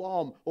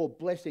shalom or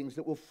blessings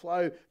that will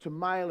flow to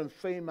male and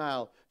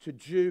female, to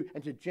Jew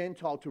and to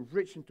Gentile, to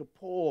rich and to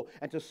poor,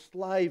 and to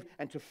slave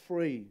and to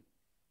free.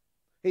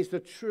 He's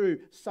the true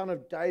son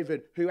of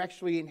David who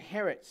actually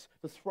inherits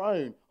the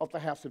throne of the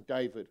house of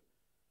David.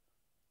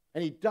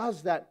 And he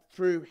does that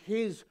through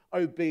his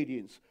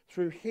obedience,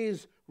 through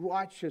his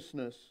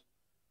righteousness,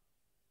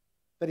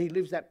 that he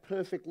lives that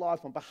perfect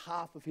life on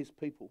behalf of his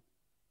people.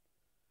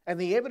 And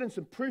the evidence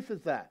and proof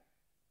of that,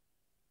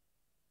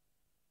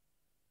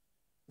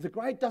 the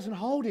grave doesn't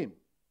hold him.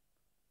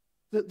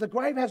 The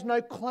grave has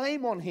no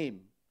claim on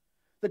him.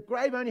 The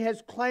grave only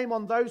has claim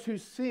on those who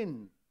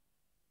sin.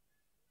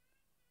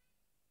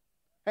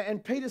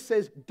 And Peter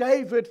says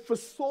David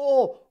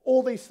foresaw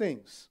all these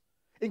things,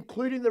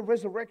 including the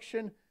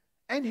resurrection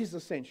and his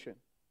ascension.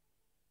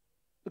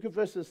 Look at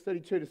verses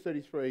 32 to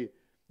 33.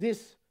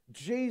 This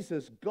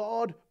Jesus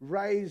God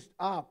raised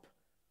up,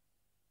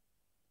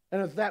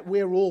 and of that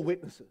we're all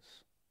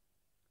witnesses.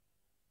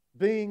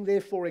 Being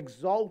therefore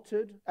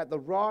exalted at the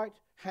right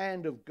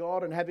hand of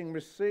God, and having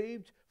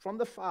received from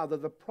the Father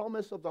the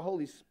promise of the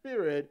Holy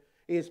Spirit,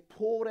 is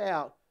poured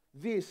out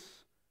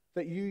this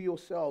that you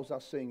yourselves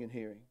are seeing and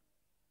hearing.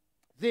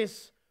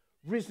 This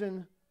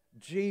risen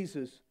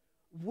Jesus,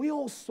 we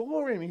all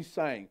saw him, he's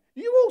saying.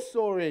 You all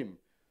saw him.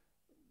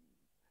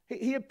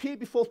 He appeared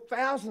before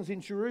thousands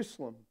in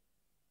Jerusalem.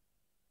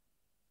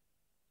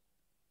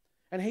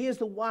 And he is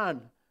the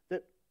one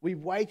that we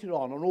waited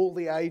on all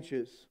the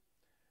ages.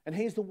 And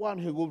he's the one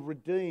who will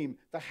redeem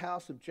the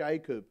house of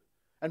Jacob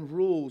and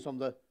rules on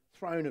the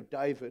throne of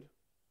David.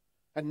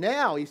 And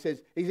now, he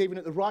says, he's even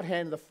at the right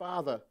hand of the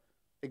Father,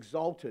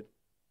 exalted,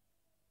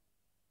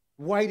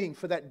 waiting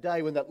for that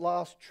day when that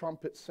last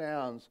trumpet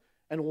sounds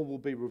and all will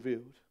be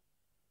revealed.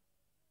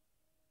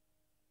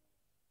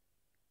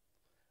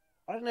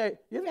 I don't know,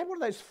 you ever had one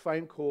of those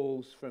phone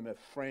calls from a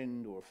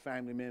friend or a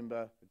family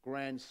member, a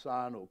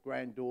grandson or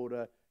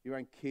granddaughter, your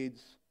own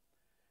kids?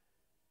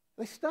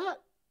 They start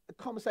a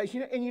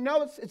conversation, and you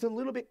know it's a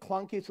little bit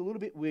clunky, it's a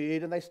little bit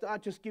weird, and they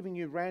start just giving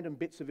you random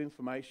bits of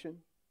information.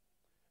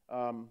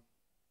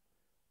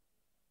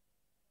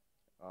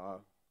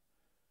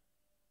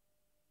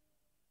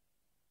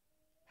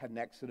 Had an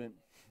accident.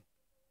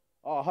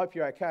 Oh, I hope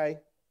you're okay.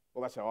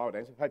 Well, that's how I would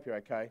answer. Hope you're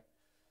okay.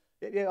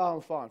 Yeah,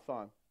 oh, I'm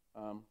fine.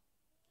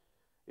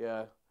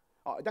 Yeah.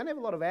 Oh, I don't have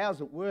a lot of hours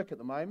at work at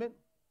the moment.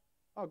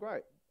 Oh,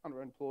 great.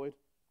 Underemployed.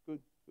 Good.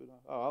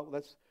 Oh,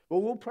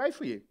 well, we'll pray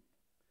for you.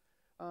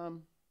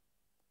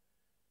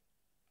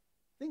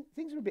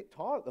 Things are a bit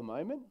tight at the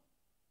moment.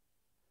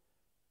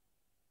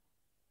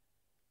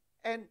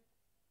 And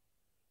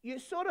you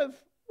sort of,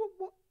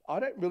 I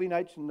don't really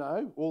need to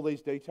know all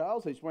these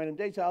details, these random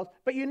details,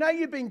 but you know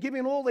you've been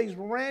given all these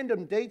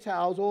random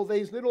details, all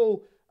these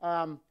little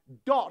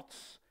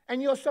dots,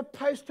 and you're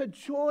supposed to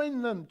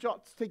join them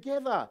dots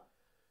together.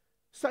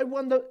 So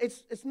when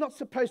it's not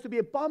supposed to be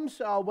a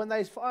bombshell when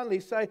they finally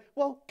say,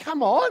 well,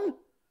 come on,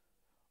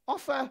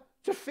 offer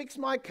to fix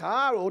my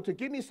car or to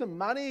give me some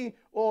money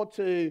or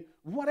to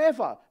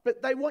whatever.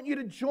 But they want you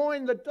to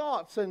join the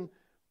dots. And,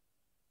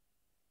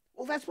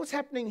 well, that's what's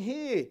happening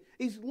here.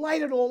 He's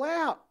laid it all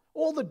out.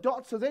 All the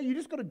dots are there. You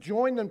just got to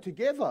join them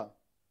together.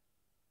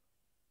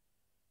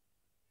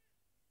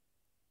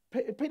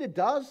 Peter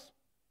does.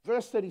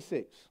 Verse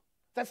 36.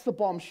 That's the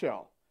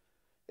bombshell.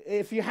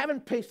 If you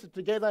haven't pieced it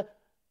together,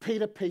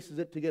 Peter pieces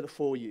it together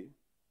for you.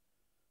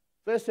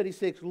 Verse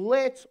 36,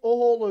 let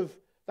all of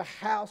the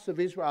house of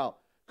Israel,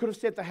 could have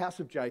said the house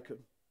of Jacob,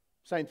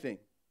 same thing.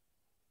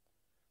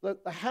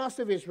 Let the house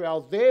of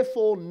Israel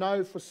therefore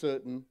know for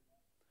certain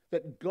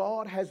that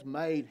God has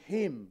made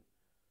him,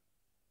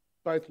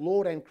 both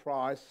Lord and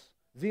Christ,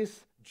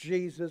 this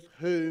Jesus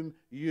whom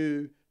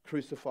you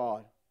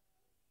crucified.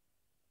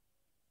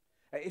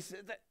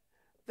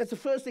 That's the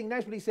first thing.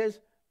 Notice what he says.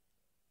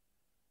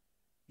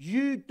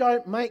 You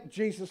don't make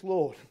Jesus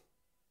Lord.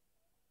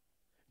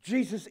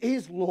 Jesus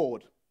is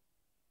Lord.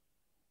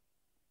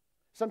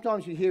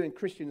 Sometimes you hear in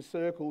Christian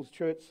circles,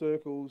 church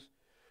circles,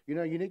 you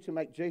know, you need to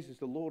make Jesus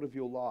the Lord of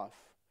your life.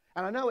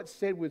 And I know it's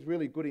said with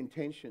really good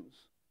intentions,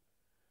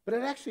 but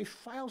it actually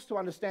fails to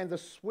understand the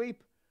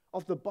sweep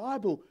of the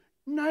Bible.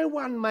 No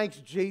one makes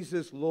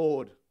Jesus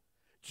Lord.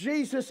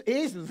 Jesus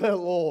is the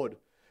Lord.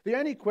 The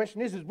only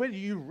question is whether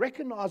you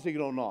recognize it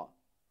or not.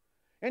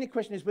 The only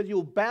question is whether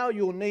you'll bow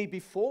your knee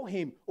before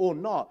him or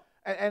not.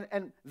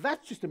 And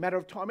that's just a matter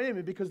of time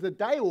anyway, because the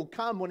day will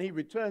come when he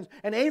returns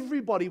and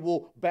everybody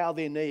will bow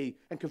their knee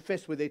and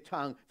confess with their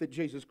tongue that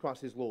Jesus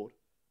Christ is Lord.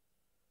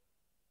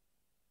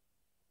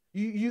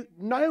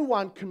 No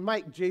one can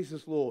make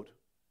Jesus Lord.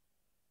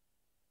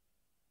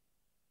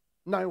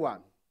 No one.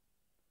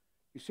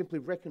 You simply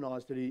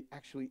recognize that he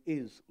actually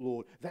is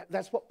Lord.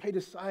 That's what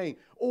Peter's saying.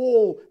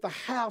 All the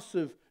house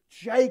of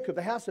Jacob,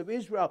 the house of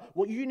Israel,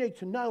 what you need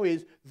to know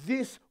is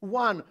this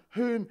one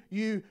whom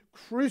you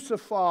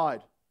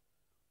crucified.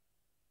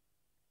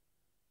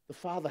 The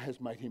Father has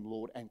made him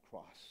Lord and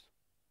Christ.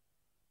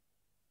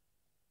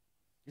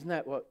 Isn't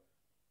that what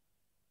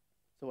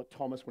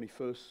Thomas, when he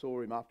first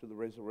saw him after the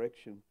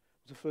resurrection,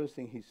 was the first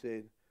thing he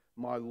said?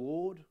 My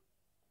Lord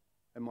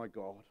and my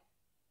God.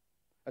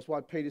 That's why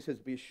Peter says,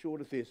 be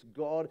assured of this.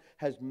 God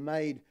has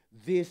made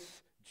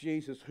this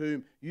Jesus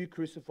whom you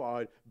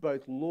crucified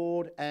both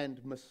Lord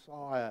and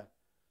Messiah.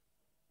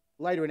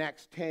 Later in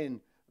Acts 10,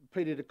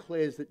 Peter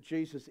declares that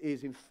Jesus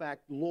is in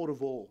fact Lord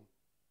of all.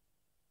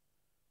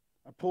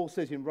 Paul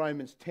says in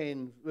Romans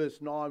 10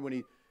 verse 9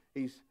 when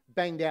he's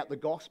banged out the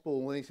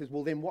gospel and he says,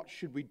 well then what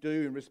should we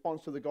do in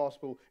response to the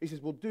gospel? He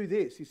says, well do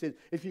this. He says,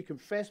 if you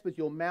confess with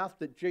your mouth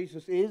that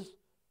Jesus is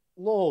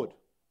Lord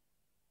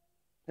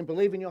and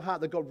believe in your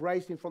heart that God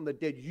raised him from the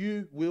dead,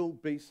 you will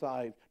be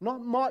saved.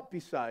 Not might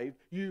be saved,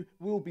 you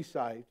will be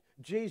saved.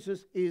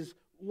 Jesus is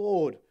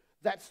Lord.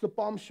 That's the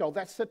bombshell.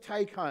 That's the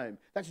take home.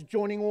 That's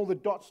joining all the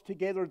dots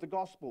together of the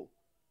gospel.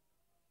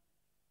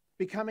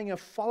 Becoming a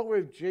follower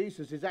of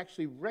Jesus is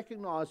actually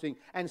recognizing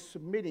and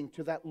submitting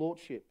to that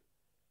lordship.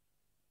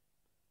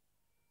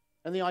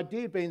 And the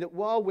idea being that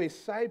while we're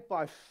saved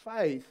by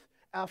faith,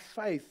 our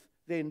faith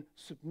then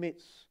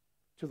submits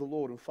to the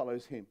Lord and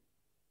follows him.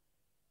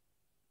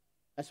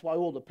 That's why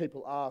all the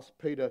people ask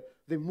Peter,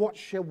 then what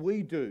shall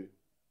we do?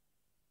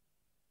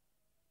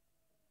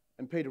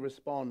 And Peter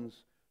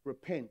responds,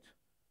 repent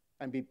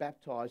and be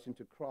baptized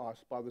into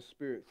Christ by the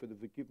Spirit for the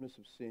forgiveness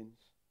of sins.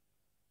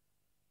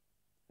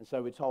 And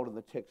so we're told in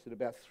the text that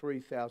about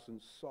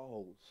 3,000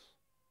 souls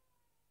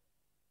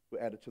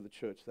were added to the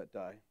church that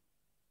day.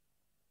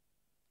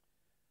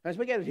 And as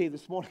we get here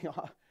this morning,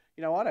 I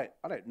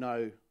don't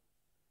know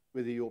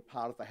whether you're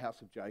part of the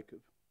house of Jacob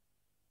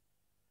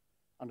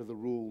under the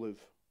rule of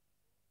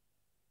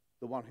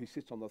the one who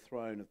sits on the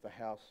throne of the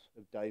house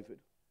of David.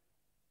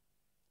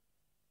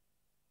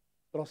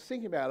 But I was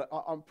thinking about it.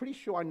 I'm pretty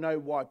sure I know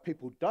why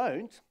people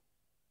don't.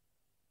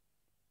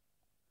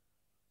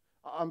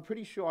 I'm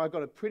pretty sure I've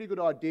got a pretty good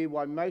idea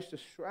why most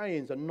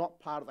Australians are not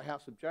part of the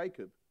house of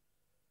Jacob.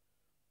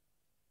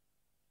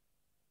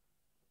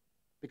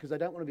 Because they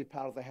don't want to be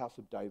part of the house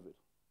of David.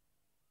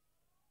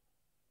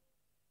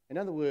 In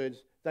other words,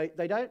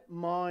 they don't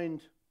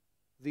mind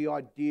the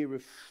idea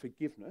of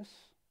forgiveness.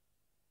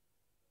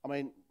 I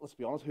mean, let's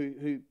be honest,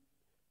 who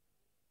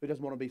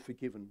doesn't want to be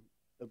forgiven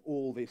of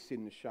all their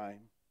sin and shame?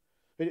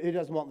 Who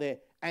doesn't want their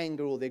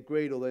anger or their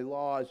greed or their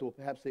lies or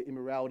perhaps their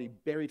immorality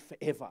buried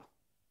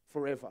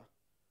forever?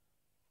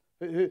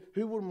 Who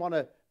wouldn't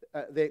want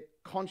their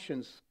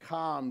conscience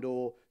calmed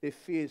or their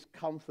fears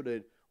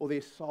comforted or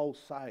their soul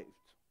saved?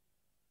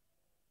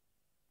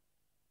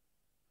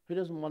 Who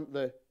doesn't want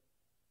the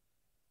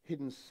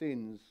hidden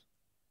sins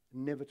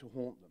never to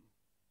haunt them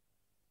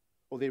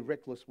or their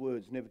reckless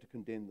words never to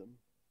condemn them?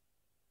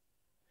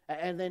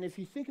 And then if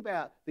you think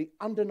about the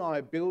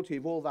undeniability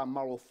of all of our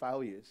moral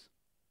failures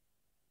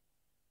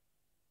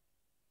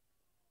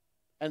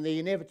and the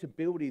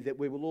inevitability that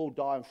we will all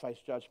die and face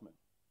judgment,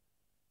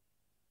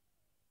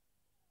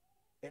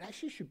 it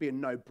actually should be a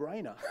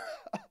no-brainer.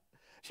 It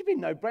should be a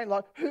no-brainer.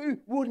 Like, who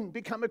wouldn't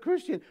become a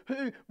Christian?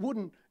 Who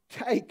wouldn't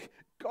take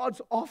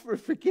God's offer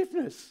of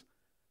forgiveness?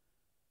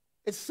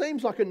 It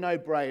seems like a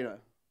no-brainer.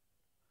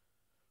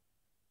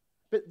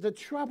 But the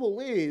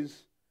trouble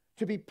is,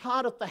 to be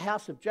part of the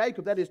house of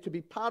Jacob, that is, to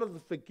be part of the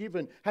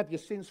forgiven, have your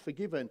sins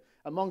forgiven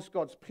amongst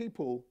God's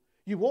people,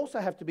 you also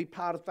have to be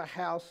part of the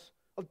house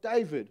of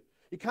David.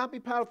 You can't be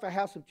part of the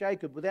house of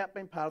Jacob without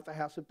being part of the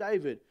house of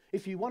David.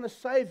 If you want a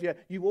Saviour,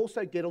 you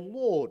also get a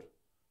Lord.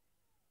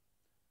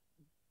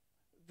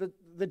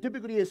 The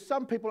difficulty is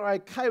some people are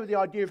okay with the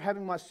idea of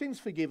having my sins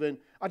forgiven.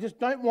 I just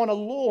don't want a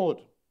Lord.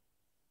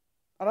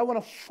 I don't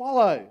want to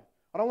follow.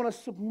 I don't want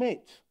to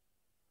submit.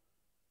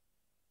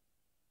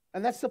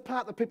 And that's the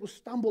part that people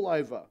stumble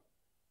over.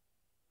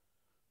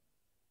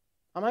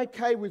 I'm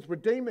okay with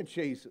Redeemer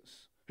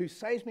Jesus, who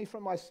saves me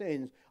from my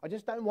sins. I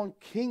just don't want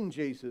King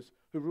Jesus,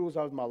 who rules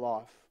over my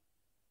life.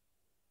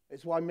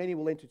 It's why many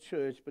will enter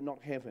church, but not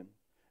heaven.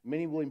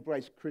 Many will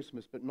embrace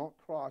Christmas, but not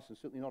Christ, and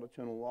certainly not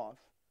eternal life.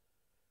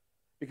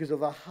 Because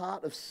of the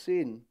heart of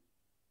sin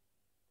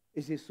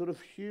is this sort of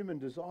human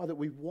desire that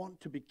we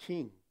want to be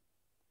king.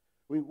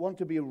 We want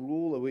to be a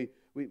ruler. We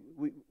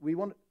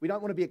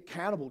don't want to be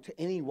accountable to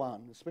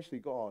anyone, especially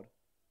God.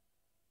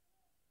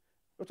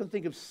 We often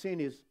think of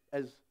sin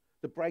as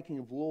the breaking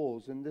of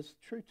laws, and there's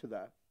truth to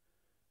that.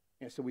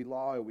 So we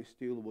lie, or we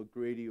steal, or we're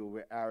greedy, or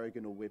we're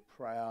arrogant, or we're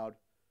proud.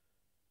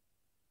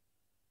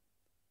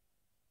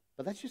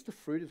 But that's just the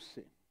fruit of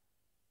sin.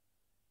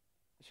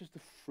 It's just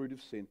the fruit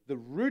of sin. The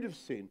root of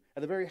sin,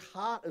 at the very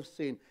heart of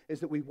sin,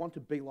 is that we want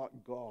to be like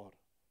God.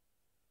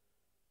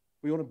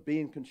 We want to be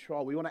in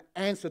control. We want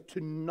to answer to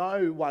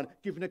no one,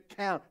 give an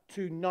account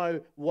to no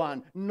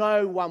one.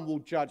 No one will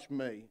judge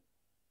me.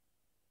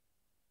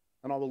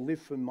 And I will live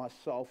for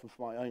myself and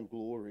for my own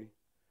glory.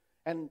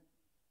 And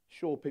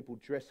sure, people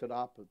dress it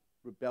up,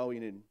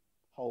 rebellion in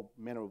whole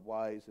manner of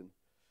ways, and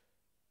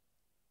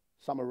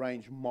some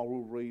arrange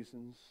moral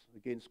reasons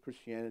against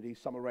Christianity,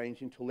 some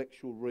arrange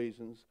intellectual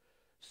reasons,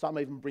 some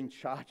even bring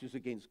charges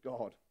against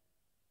God.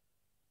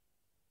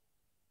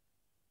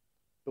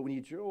 But when you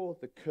draw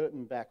the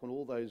curtain back on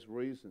all those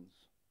reasons,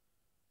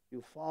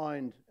 you'll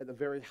find at the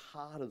very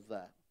heart of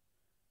that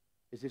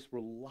is this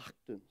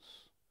reluctance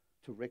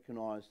to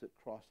recognize that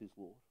Christ is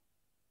Lord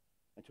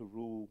and to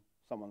rule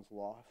someone's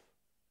life.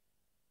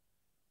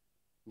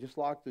 And just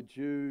like the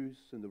Jews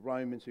and the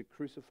Romans who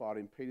crucified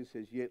him, Peter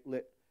says, yet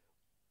let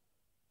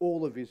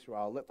all of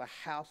Israel, let the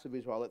house of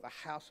Israel, let the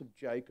house of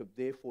Jacob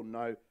therefore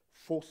know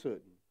for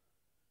certain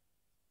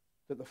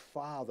that the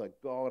Father,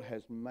 God,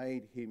 has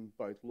made him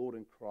both Lord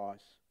and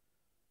Christ,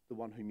 the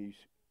one whom you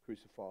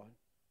crucified.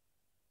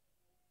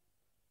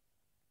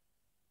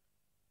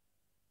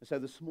 And so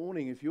this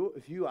morning, if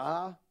you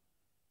are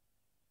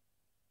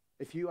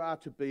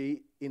to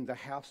be in the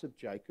house of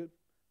Jacob,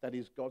 that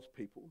is God's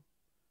people,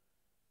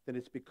 then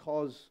it's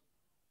because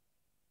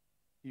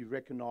you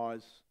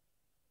recognize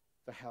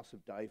the house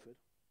of David,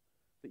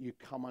 that you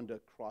come under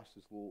Christ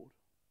as Lord.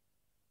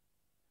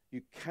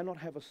 You cannot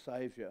have a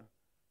Saviour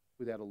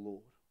without a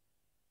Lord.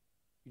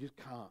 You just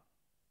can't.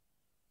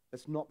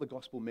 That's not the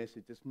gospel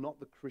message. That's not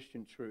the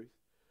Christian truth.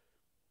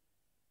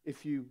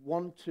 If you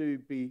want to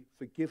be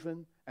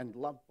forgiven and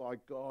loved by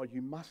God,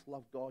 you must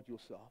love God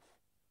yourself.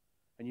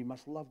 And you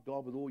must love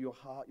God with all your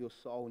heart, your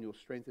soul, and your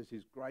strength as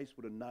his grace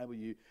would enable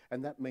you.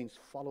 And that means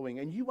following.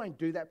 And you won't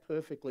do that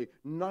perfectly.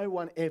 No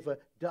one ever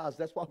does.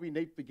 That's why we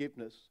need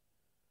forgiveness.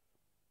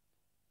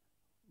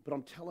 But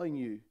I'm telling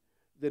you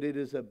that it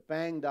is a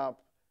banged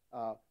up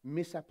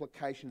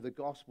misapplication of the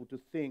gospel to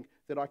think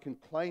that I can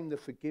claim the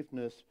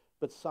forgiveness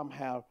but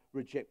somehow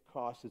reject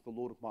Christ as the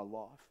Lord of my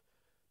life.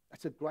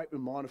 That's a great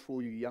reminder for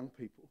all you young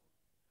people.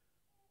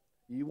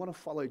 You want to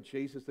follow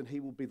Jesus, then he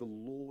will be the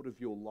Lord of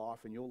your life,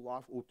 and your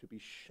life ought to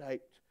be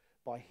shaped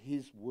by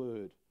his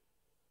word,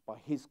 by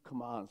his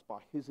commands, by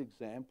his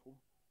example.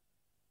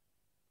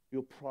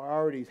 Your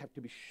priorities have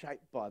to be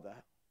shaped by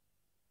that.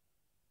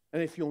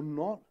 And if you're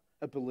not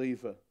a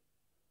believer,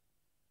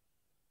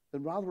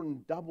 then rather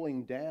than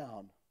doubling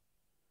down,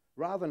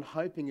 rather than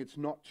hoping it's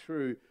not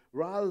true,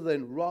 rather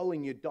than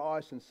rolling your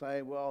dice and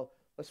saying, well,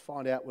 let's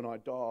find out when I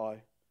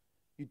die,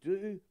 you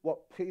do what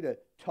Peter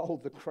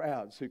told the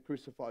crowds who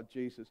crucified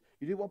Jesus.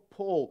 You do what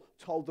Paul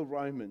told the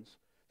Romans,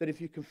 that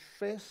if you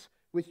confess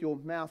with your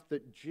mouth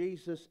that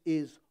Jesus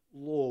is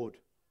Lord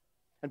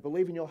and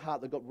believe in your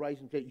heart that God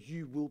raised him from the dead,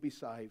 you will be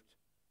saved.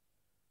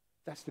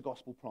 That's the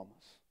gospel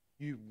promise.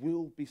 You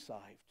will be saved.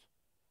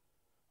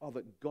 Oh,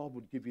 that God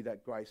would give you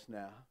that grace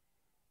now,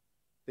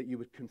 that you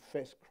would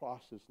confess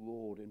Christ as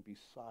Lord and be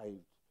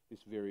saved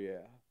this very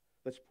hour.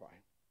 Let's pray.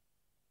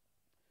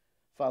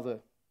 Father,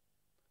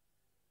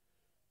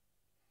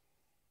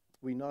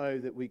 we know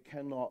that we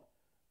cannot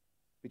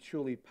be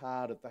truly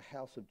part of the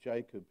house of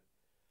Jacob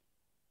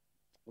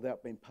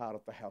without being part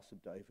of the house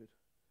of David.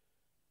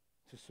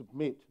 To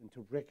submit and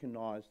to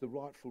recognize the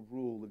rightful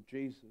rule of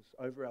Jesus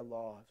over our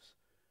lives,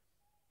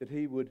 that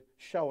he would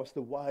show us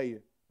the way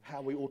of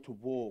how we ought to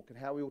walk and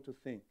how we ought to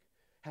think,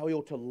 how we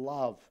ought to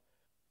love,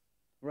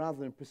 rather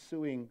than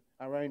pursuing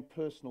our own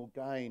personal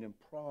gain and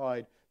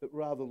pride, but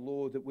rather,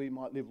 Lord, that we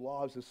might live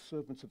lives as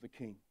servants of the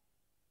King,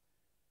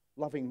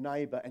 loving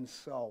neighbour and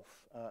self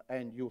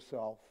and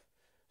yourself,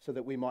 so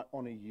that we might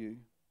honour you.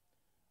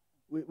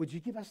 Would you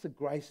give us the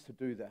grace to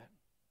do that?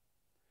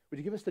 Would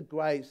you give us the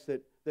grace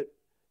that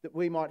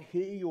we might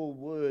hear your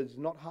words,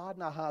 not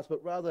harden our hearts,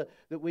 but rather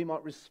that we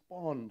might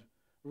respond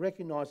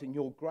recognizing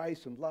your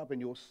grace and love and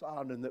your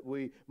Son, and that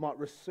we might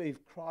receive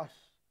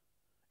Christ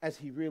as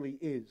he really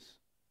is,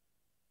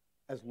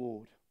 as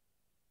Lord.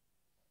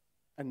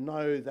 And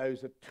know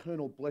those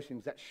eternal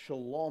blessings, that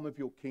shalom of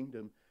your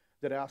kingdom,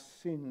 that our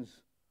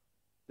sins,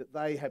 that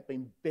they have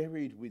been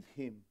buried with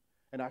him,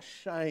 and our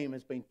shame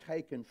has been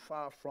taken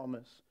far from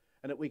us,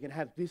 and that we can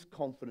have this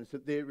confidence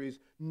that there is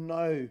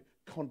no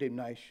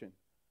condemnation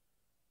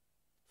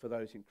for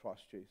those in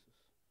Christ Jesus.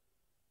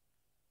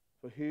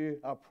 For hear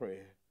our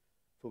prayer,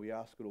 for we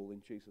ask it all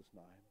in Jesus'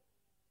 name.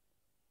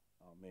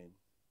 Amen.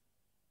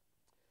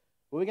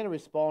 Well, we're going to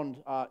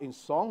respond in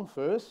song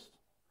first,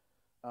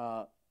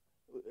 a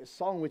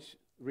song which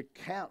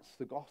recounts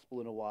the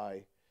gospel in a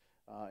way,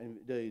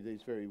 indeed,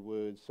 these very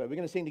words. So we're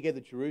going to sing together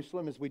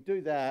Jerusalem. As we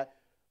do that,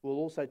 we'll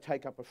also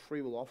take up a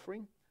free will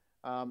offering.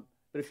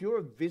 But if you're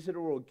a visitor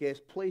or a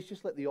guest, please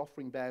just let the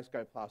offering bags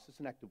go past. It's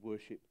an act of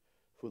worship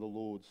for the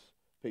Lord's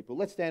people.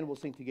 Let's stand and we'll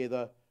sing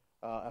together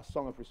our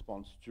song of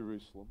response,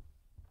 Jerusalem.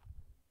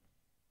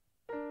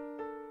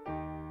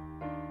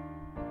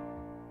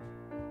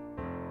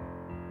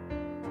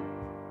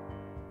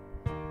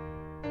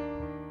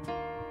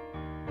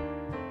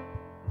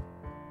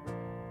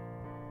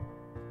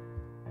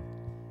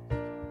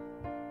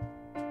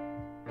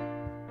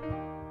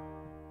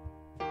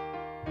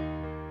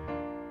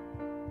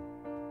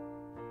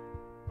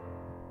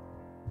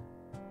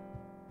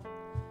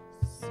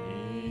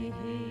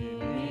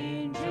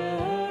 In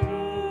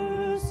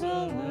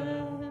Jerusalem,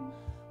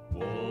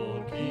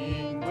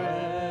 walking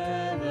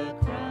where the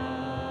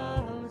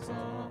crowds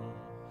are.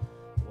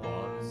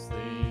 Once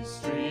these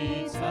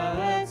streets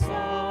had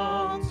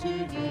sung to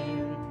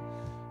him,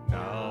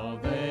 now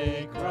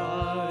they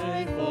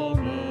cry for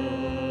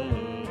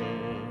murder.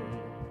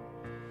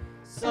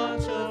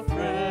 Such a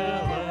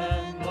frail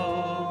and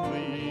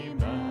lonely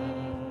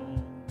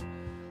man,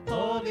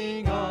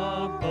 holding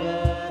up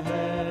a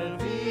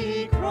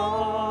heavy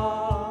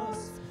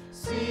cross.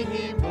 See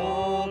him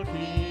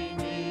walking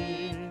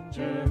in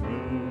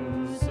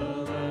Jerusalem,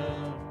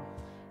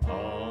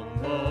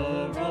 on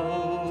the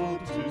road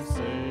to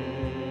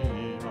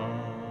save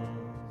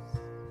us.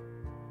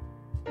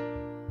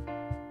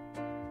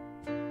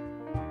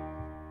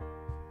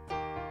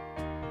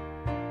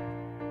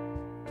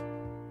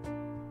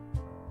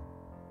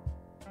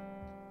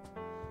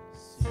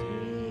 See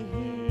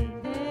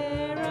him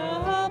there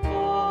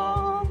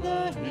upon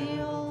the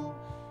hill,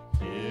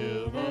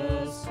 hear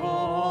the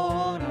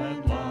scorn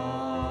and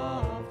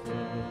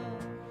laughter.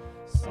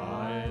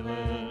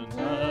 Silent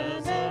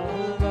as a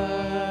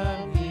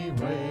lamb he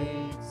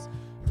waits,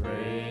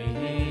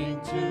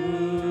 praying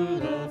to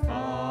the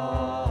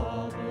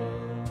Father.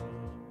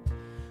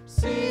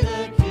 See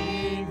the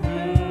King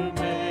who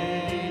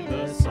made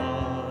the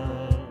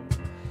sun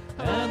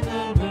and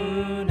the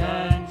moon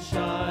and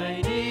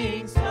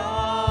shining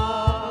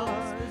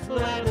stars.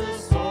 Let the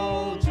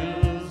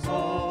soldiers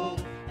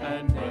hold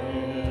and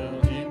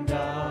nail him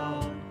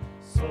down,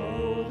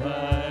 so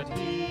that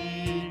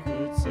he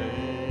could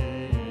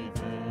save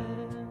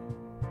them.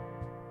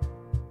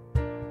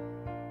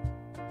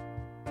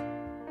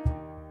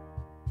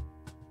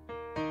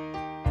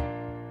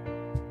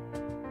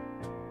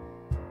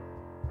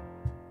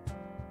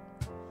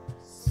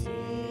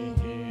 See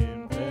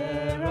him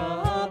there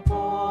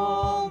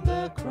upon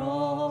the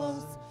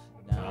cross,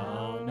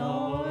 now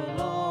no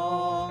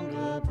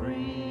longer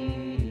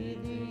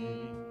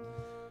breathing.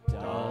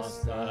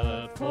 Dust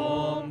that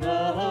from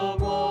the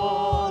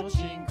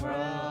watching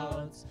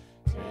crowds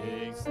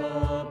takes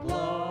the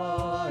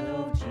blood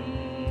of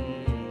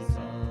Jesus.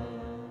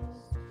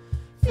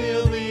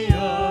 Feel the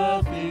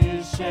earth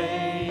is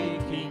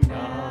shaking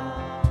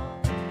now.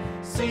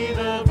 See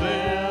the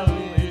veil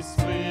is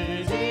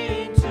split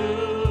in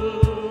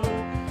two,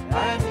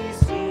 and he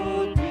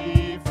stood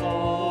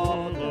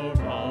before the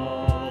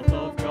wrath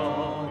of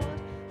God,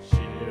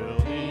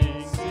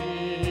 shielding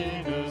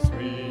sinners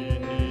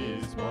with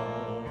his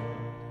blood.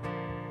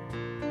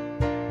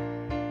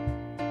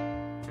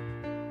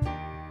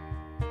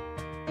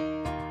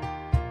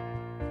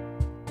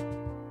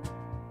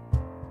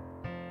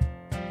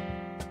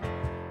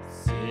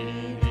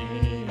 See the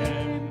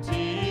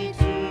empty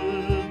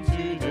tomb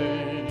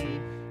today,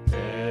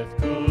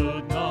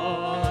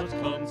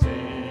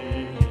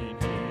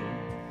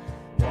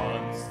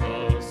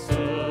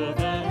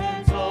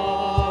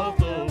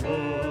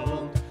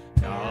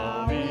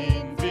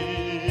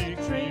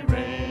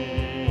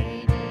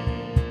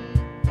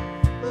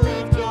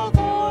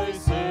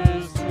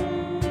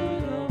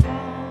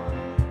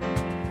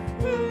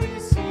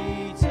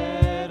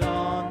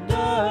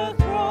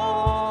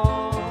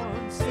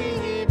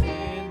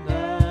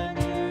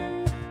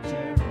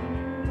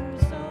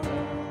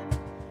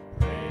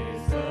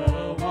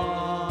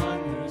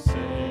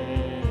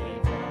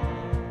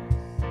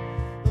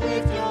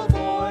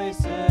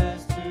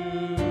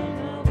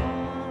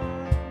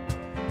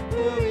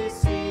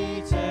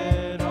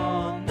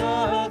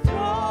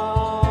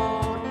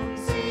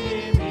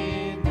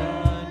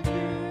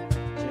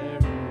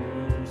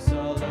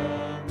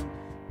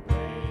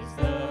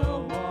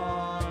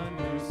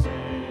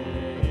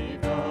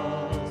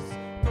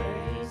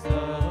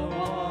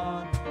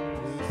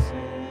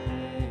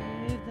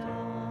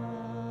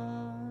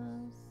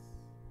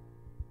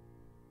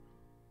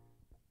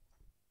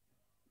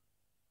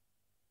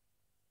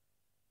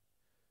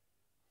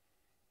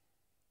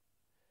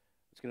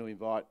 just going to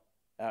invite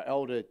our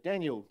elder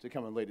Daniel to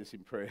come and lead us in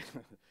prayer.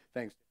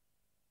 Thanks.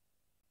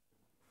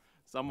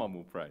 Someone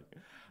will pray.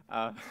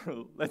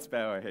 Let's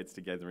bow our heads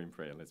together in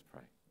prayer. Let's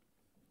pray.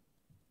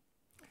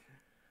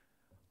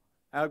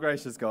 Our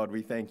gracious God,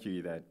 we thank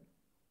you that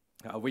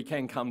we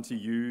can come to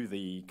you,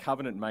 the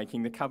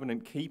covenant-making, the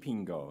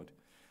covenant-keeping God,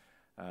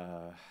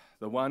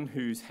 the one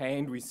whose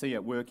hand we see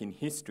at work in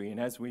history. And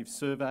as we've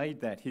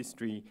surveyed that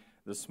history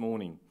this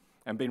morning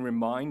and been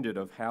reminded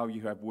of how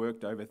you have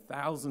worked over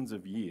thousands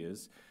of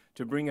years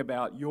to bring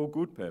about your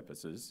good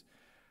purposes,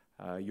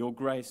 your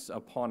grace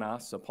upon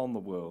us, upon the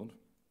world,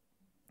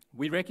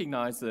 we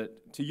recognise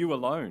that to you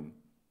alone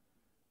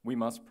we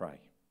must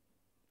pray,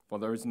 for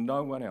there is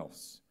no one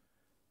else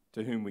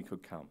to whom we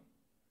could come.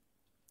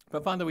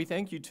 But Father, we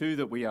thank you too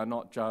that we are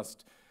not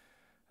just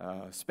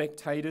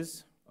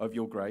spectators of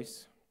your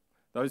grace,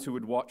 those who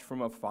would watch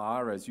from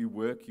afar as you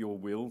work your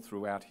will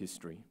throughout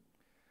history,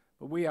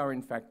 but we are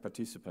in fact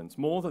participants.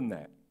 More than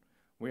that,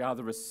 we are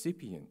the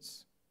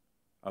recipients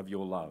of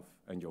your love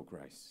and your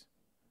grace.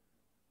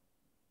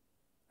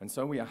 And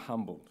so we are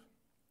humbled.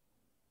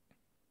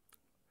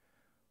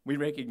 We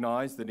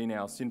recognise that in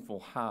our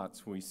sinful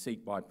hearts we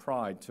seek by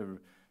pride to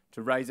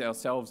raise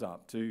ourselves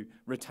up, to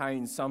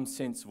retain some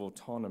sense of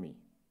autonomy.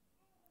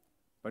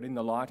 But in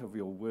the light of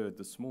your word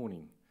this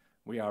morning,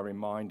 we are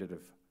reminded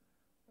of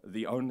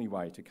the only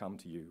way to come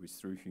to you is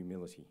through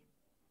humility.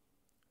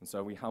 And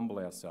so we humble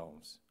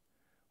ourselves.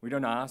 We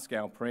don't ask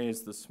our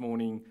prayers this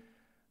morning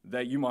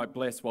that you might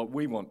bless what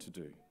we want to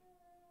do.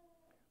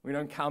 We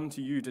don't come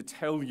to you to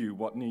tell you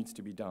what needs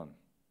to be done.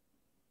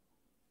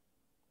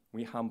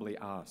 We humbly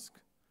ask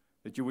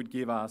that you would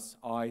give us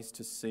eyes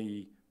to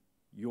see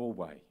your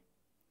way,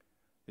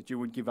 that you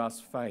would give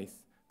us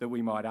faith that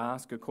we might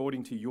ask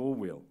according to your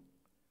will.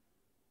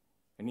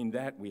 And in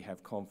that we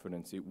have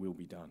confidence it will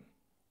be done.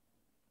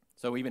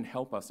 So even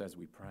help us as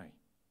we pray.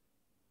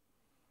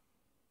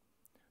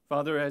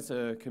 Father, as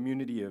a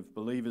community of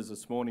believers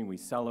this morning, we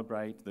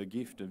celebrate the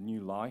gift of new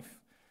life.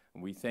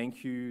 And we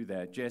thank you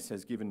that Jess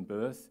has given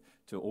birth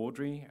to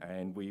Audrey,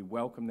 and we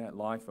welcome that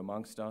life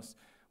amongst us.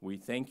 We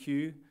thank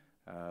you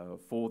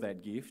for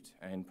that gift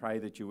and pray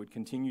that you would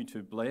continue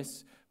to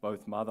bless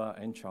both mother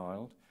and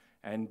child,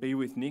 and be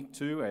with Nick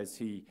too as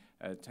he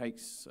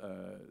takes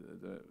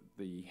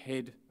the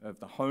head of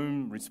the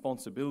home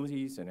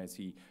responsibilities and as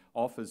he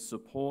offers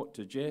support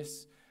to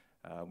Jess.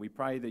 We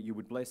pray that you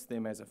would bless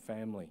them as a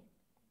family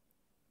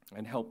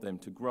and help them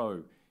to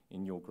grow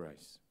in your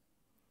grace.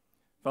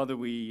 Father,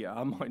 we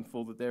are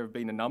mindful that there have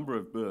been a number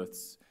of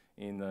births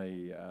in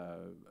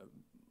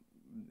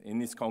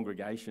this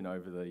congregation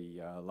over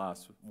the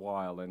last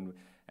while,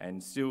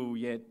 and still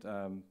yet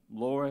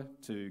Laura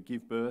to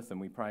give birth,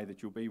 and we pray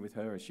that you'll be with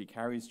her as she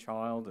carries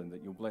child and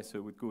that you'll bless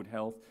her with good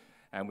health,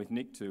 and with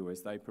Nick too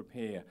as they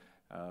prepare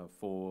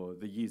for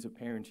the years of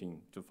parenting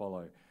to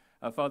follow.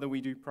 Father,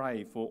 we do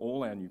pray for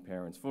all our new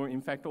parents, for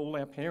in fact all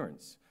our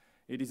parents.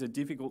 It is a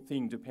difficult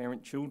thing to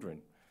parent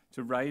children,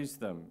 to raise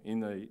them in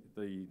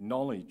the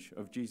knowledge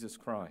of Jesus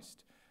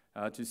Christ,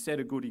 to set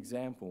a good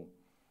example.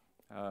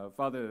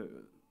 Father,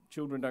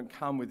 children don't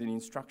come with an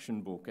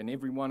instruction book, and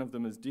every one of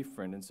them is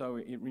different, and so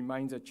it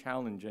remains a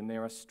challenge, and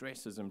there are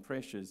stresses and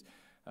pressures.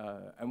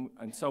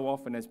 And so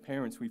often as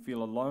parents we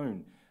feel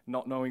alone,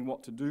 not knowing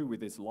what to do with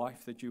this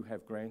life that you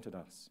have granted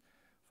us.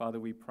 Father,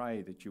 we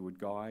pray that you would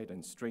guide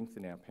and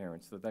strengthen our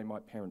parents, that they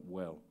might parent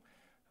well,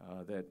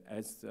 that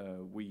as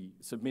we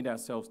submit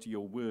ourselves to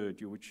your word,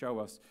 you would show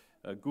us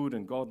good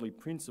and godly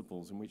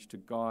principles in which to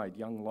guide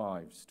young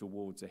lives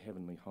towards a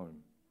heavenly home.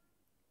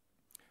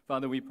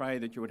 Father, we pray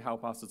that you would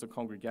help us as a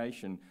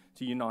congregation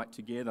to unite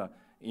together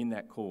in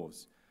that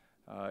cause.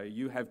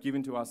 You have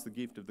given to us the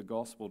gift of the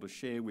gospel to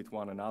share with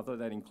one another.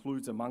 That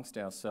includes amongst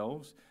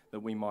ourselves,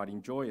 that we might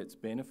enjoy its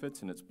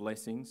benefits and its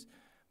blessings,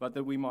 but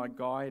that we might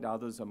guide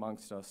others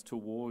amongst us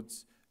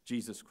towards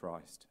Jesus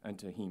Christ and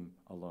to him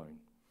alone.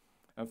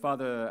 And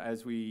Father,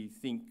 as we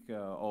think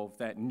of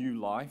that new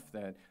life,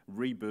 that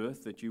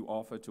rebirth that you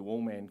offer to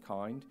all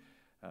mankind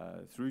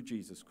through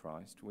Jesus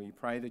Christ, we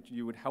pray that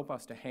you would help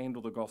us to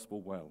handle the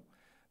gospel well,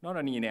 not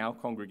only in our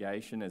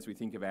congregation as we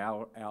think of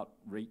our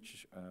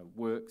outreach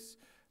works,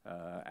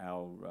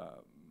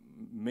 our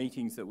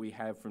meetings that we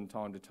have from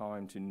time to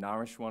time to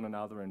nourish one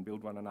another and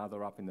build one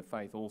another up in the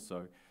faith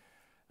also.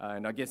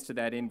 And I guess to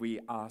that end we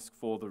ask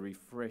for the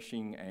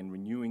refreshing and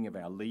renewing of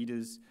our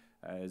leaders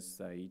as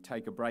they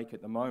take a break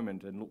at the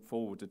moment and look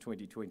forward to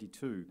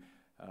 2022.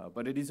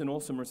 But it is an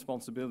awesome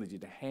responsibility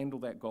to handle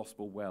that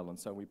gospel well, and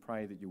so we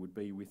pray that you would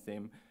be with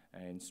them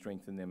and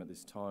strengthen them at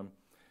this time.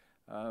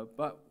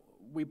 But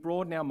we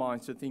broaden our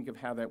minds to think of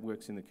how that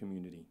works in the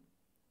community.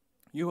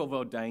 You have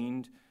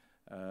ordained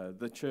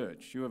the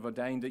church. You have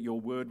ordained that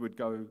your word would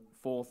go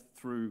forth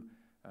through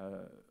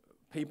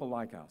people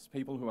like us,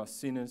 people who are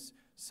sinners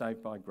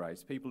saved by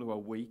grace, people who are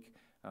weak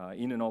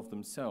in and of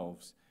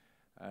themselves.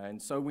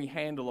 And so we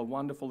handle a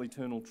wonderful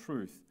eternal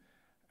truth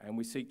and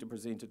we seek to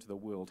present it to the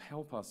world.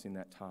 Help us in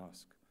that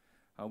task.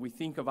 We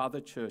think of other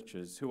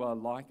churches who are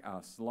like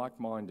us,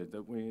 like-minded,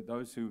 that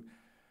those who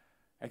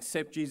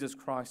accept Jesus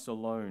Christ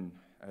alone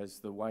as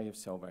the way of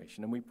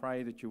salvation. And we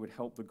pray that you would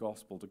help the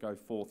gospel to go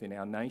forth in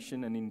our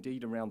nation and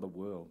indeed around the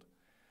world,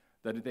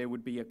 that there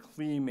would be a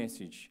clear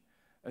message,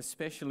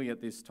 especially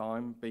at this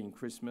time, being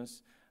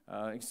Christmas,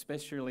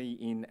 especially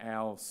in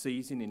our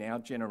season, in our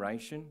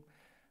generation,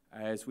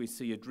 as we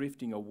see a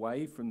drifting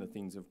away from the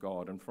things of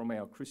God and from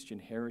our Christian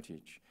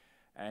heritage,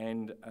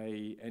 and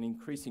an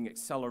increasing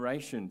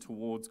acceleration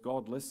towards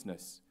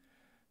godlessness,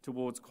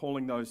 towards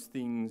calling those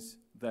things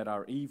that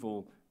are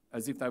evil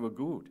as if they were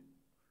good.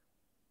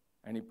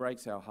 And it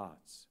breaks our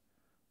hearts.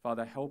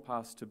 Father, help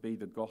us to be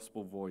the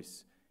gospel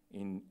voice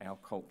in our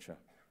culture,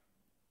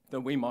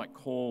 that we might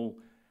call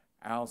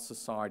our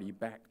society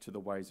back to the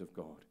ways of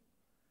God,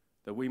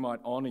 that we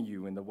might honour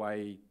you in the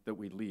way that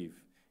we live,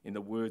 in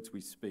the words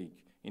we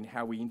speak, in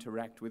how we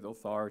interact with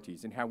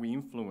authorities, in how we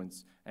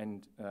influence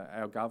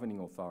our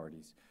governing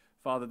authorities.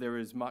 Father, there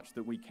is much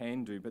that we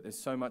can do, but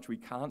there's so much we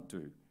can't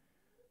do.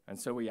 And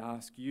so we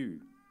ask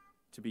you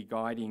to be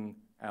guiding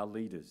our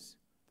leaders,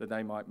 that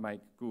they might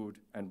make good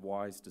and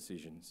wise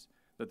decisions,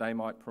 that they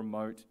might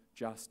promote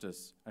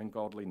justice and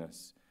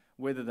godliness,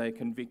 whether they're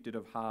convicted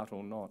of heart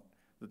or not,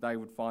 that they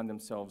would find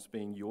themselves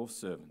being your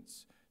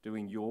servants,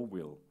 doing your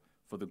will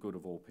for the good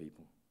of all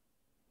people.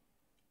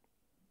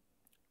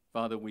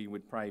 Father, we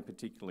would pray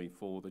particularly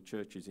for the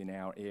churches in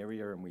our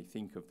area, and we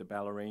think of the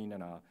Ballerine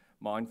and are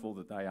mindful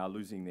that they are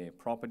losing their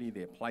property,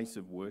 their place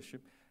of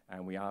worship,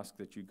 and we ask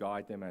that you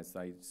guide them as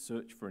they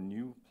search for a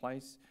new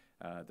place,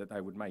 that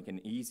they would make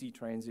an easy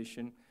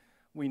transition.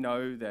 We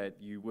know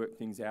that you work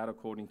things out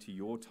according to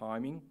your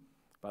timing,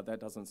 but that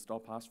doesn't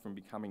stop us from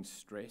becoming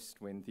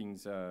stressed when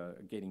things are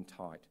getting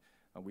tight.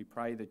 We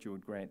pray that you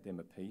would grant them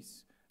a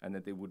peace and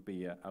that there would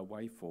be a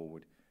way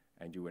forward,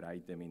 and you would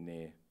aid them in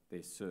their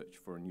search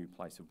for a new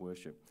place of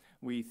worship.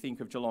 We think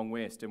of Geelong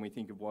West, and we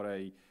think of what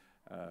a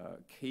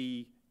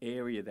key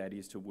area that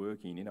is to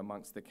work in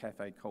amongst the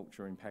cafe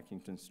culture in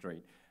Packington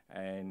Street.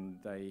 And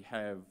they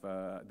have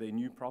their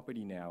new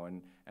property now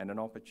and an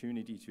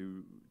opportunity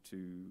to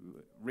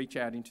reach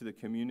out into the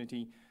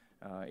community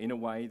in a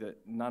way that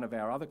none of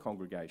our other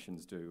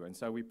congregations do. And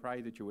so we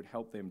pray that you would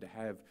help them to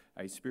have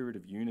a spirit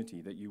of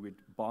unity, that you would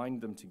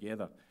bind them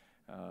together,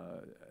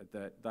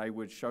 that they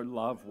would show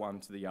love one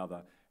to the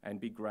other and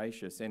be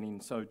gracious, and in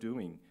so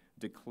doing,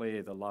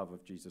 declare the love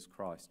of Jesus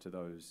Christ to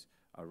those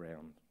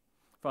around.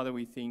 Father,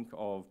 we think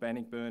of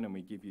Bannockburn and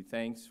we give you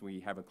thanks.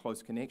 We have a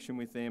close connection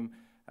with them,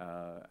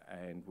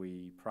 and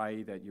we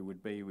pray that you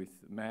would be with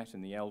Matt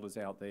and the elders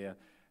out there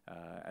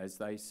as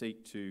they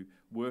seek to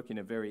work in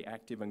a very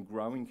active and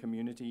growing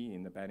community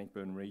in the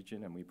Bannockburn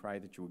region, and we pray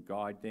that you would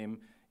guide them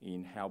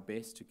in how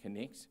best to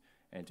connect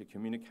and to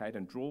communicate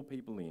and draw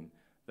people in,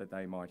 that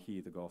they might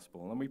hear the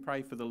gospel. And we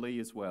pray for the Lee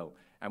as well,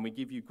 and we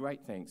give you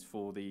great thanks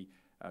for the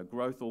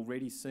growth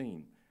already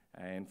seen,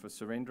 and for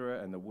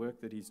Surendra and the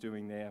work that he's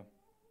doing there.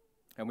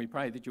 And we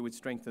pray that you would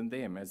strengthen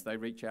them as they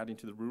reach out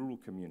into the rural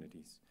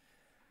communities.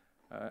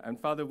 And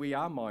Father, we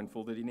are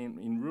mindful that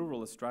in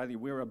rural Australia,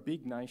 we're a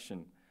big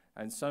nation,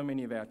 and so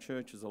many of our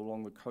churches are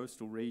along the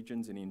coastal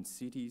regions and in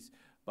cities,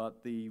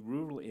 but the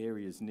rural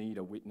areas need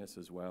a witness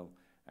as well.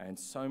 And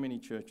so many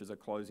churches are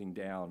closing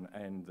down,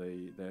 and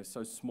they're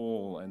so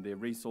small and their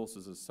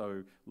resources are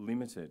so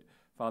limited.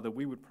 Father,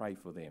 we would pray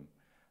for them.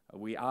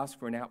 We ask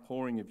for an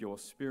outpouring of your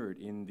Spirit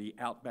in the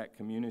outback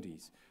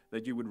communities,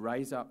 that you would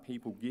raise up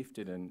people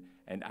gifted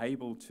and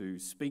able to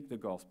speak the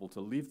gospel,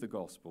 to live the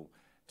gospel,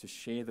 to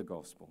share the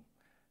gospel.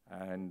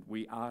 And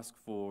we ask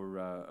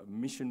for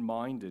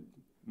mission-minded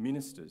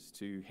ministers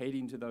to head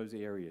into those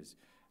areas,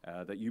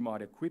 that you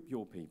might equip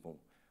your people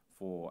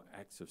for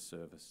acts of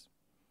service.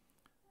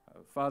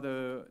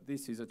 Father,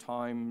 this is a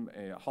time,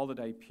 a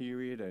holiday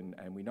period,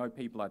 and we know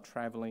people are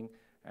travelling,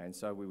 and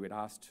so we would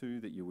ask too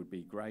that you would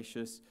be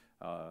gracious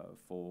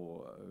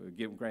for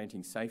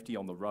granting safety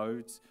on the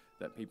roads,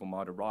 that people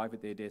might arrive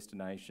at their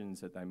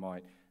destinations, that they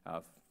might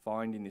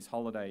find in this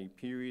holiday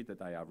period that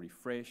they are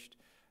refreshed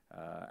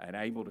and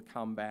able to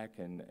come back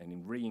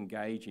and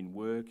re-engage in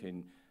work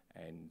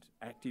and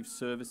active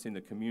service in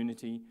the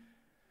community.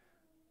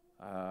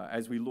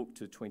 As we look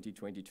to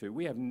 2022,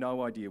 we have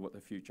no idea what the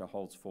future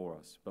holds for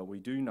us, but we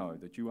do know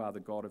that you are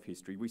the God of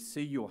history. We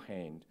see your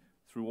hand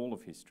through all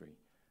of history,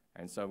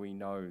 and so we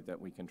know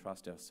that we can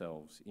trust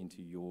ourselves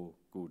into your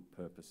good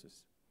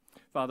purposes.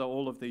 Father,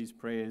 all of these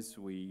prayers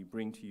we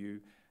bring to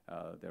you.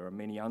 There are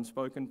many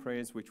unspoken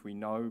prayers which we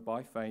know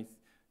by faith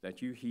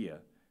that you hear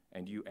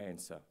and you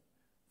answer,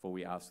 for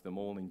we ask them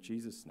all in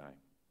Jesus' name.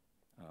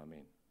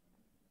 Amen.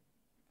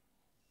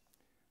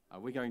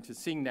 We're going to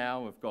sing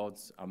now of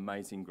God's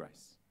amazing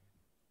grace.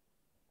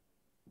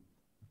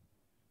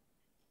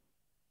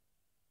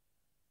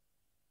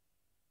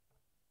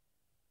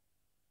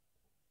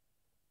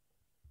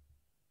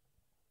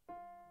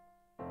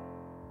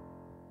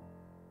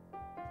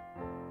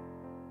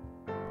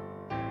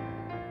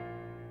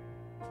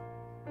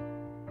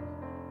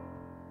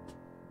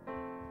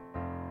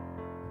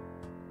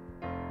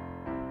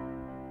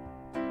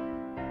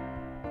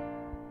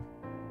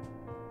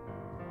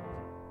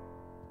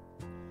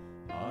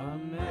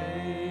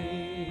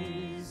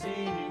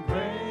 Amazing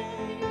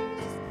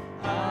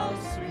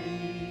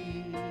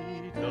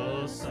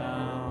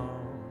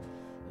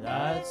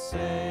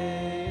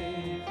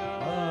save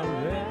a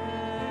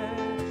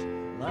wretch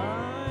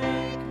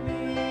like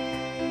me.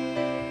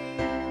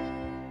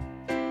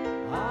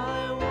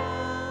 I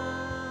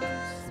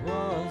once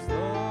was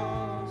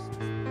lost,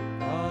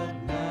 but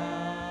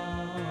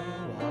now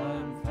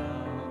I'm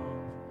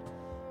found.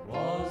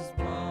 Was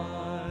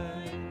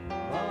blind,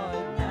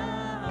 but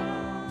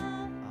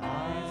now I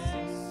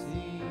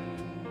see.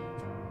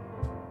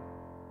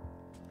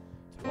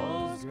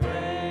 'Twas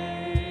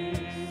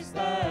grace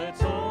that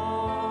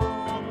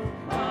taught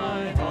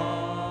my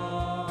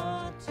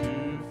heart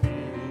to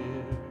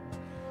fear,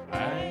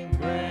 and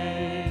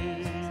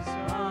grace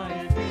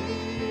my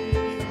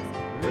fears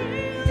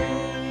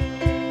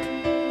relieved.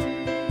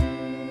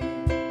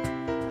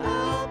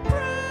 How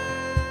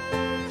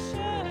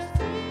precious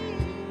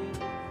dear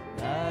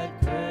that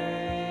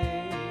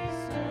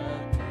grace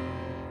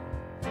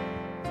appeared,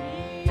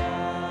 the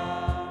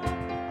hour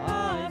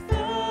I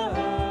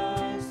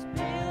first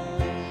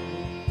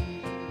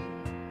believed.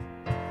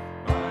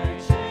 My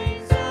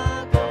chains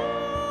are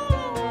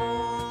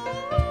gone,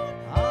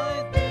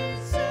 I've been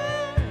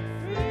set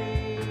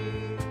free.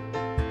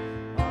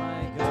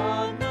 My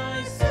God,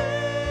 my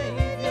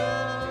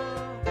Savior,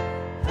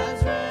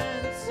 has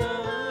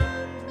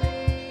ransomed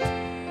me,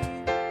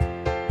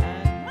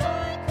 and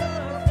I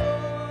can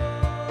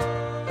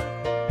afford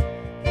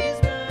His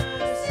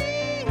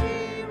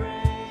mercy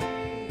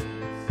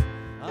reigns,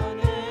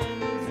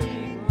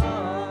 unending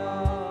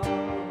love,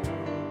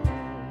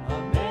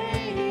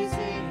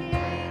 amazing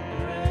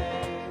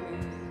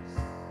grace.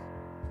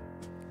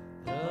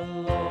 The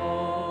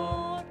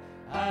Lord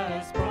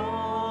has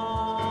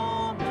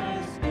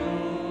promised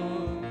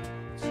good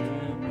to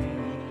me.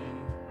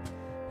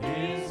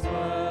 His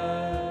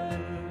word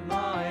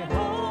my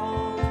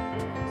hope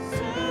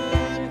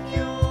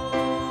secures.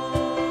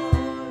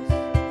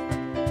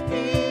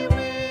 He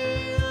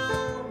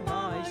will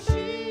my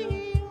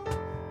shield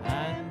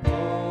and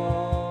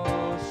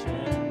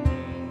portion be,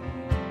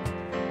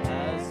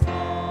 as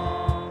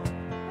long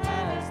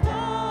as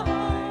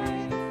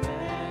life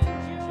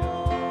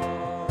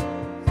endures.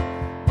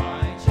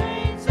 My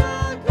chains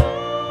are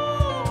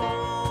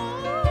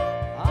gone,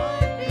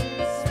 I've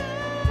been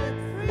set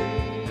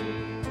free.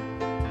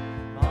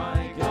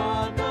 My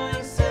God,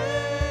 my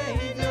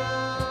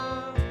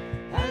Savior,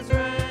 has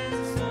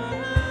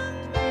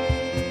ransomed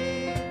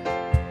me,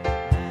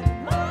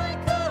 and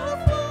like a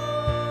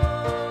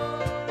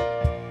flood,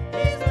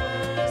 His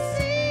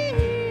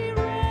mercy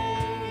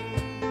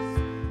reigns,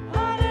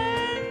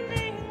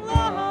 unending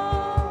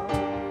love,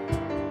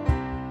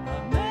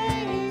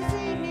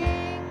 amazing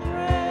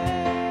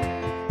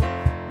grace.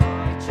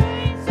 My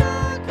chains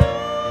are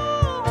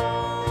gone,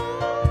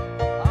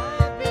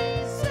 I've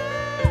been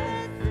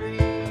set free.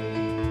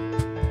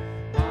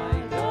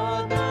 My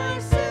God, my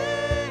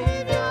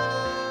Savior,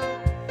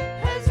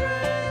 has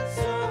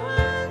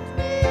ransomed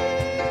me,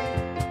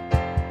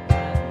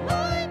 and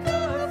like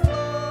a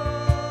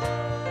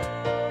flood,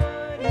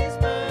 His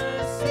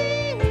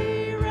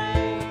mercy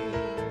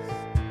reigns,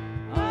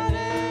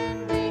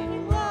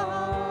 unending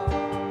love,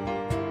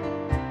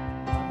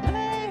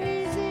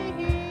 amazing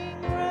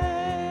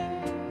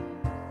grace.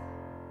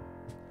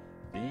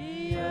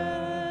 The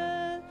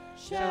earth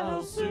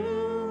shall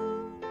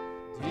soon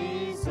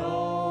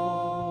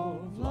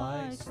dissolve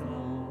like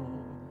snow.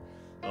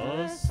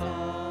 The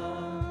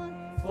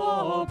sun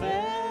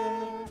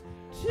forbear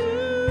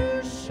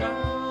to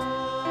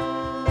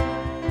shine,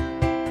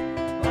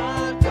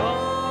 but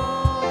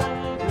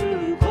God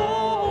who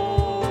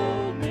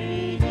called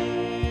me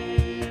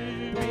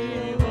here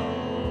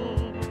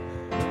below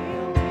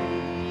will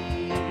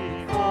be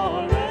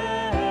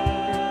forever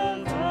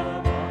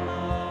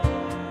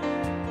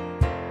mine.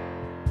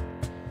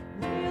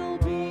 Will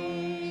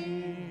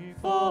be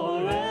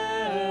forever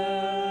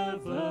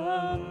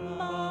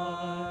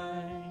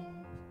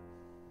mine.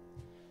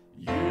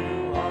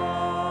 You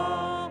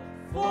are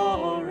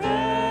forever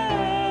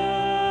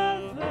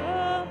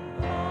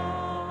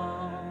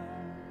mine.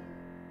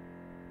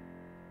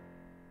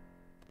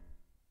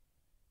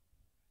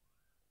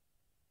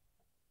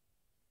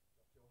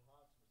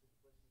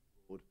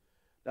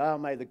 Now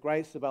may the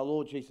grace of our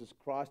Lord Jesus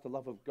Christ, the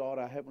love of God,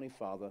 our Heavenly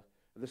Father,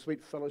 and the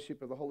sweet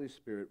fellowship of the Holy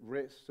Spirit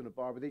rest and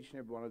abide with each and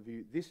every one of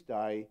you this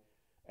day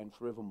and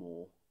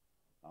forevermore.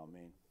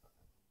 Amen.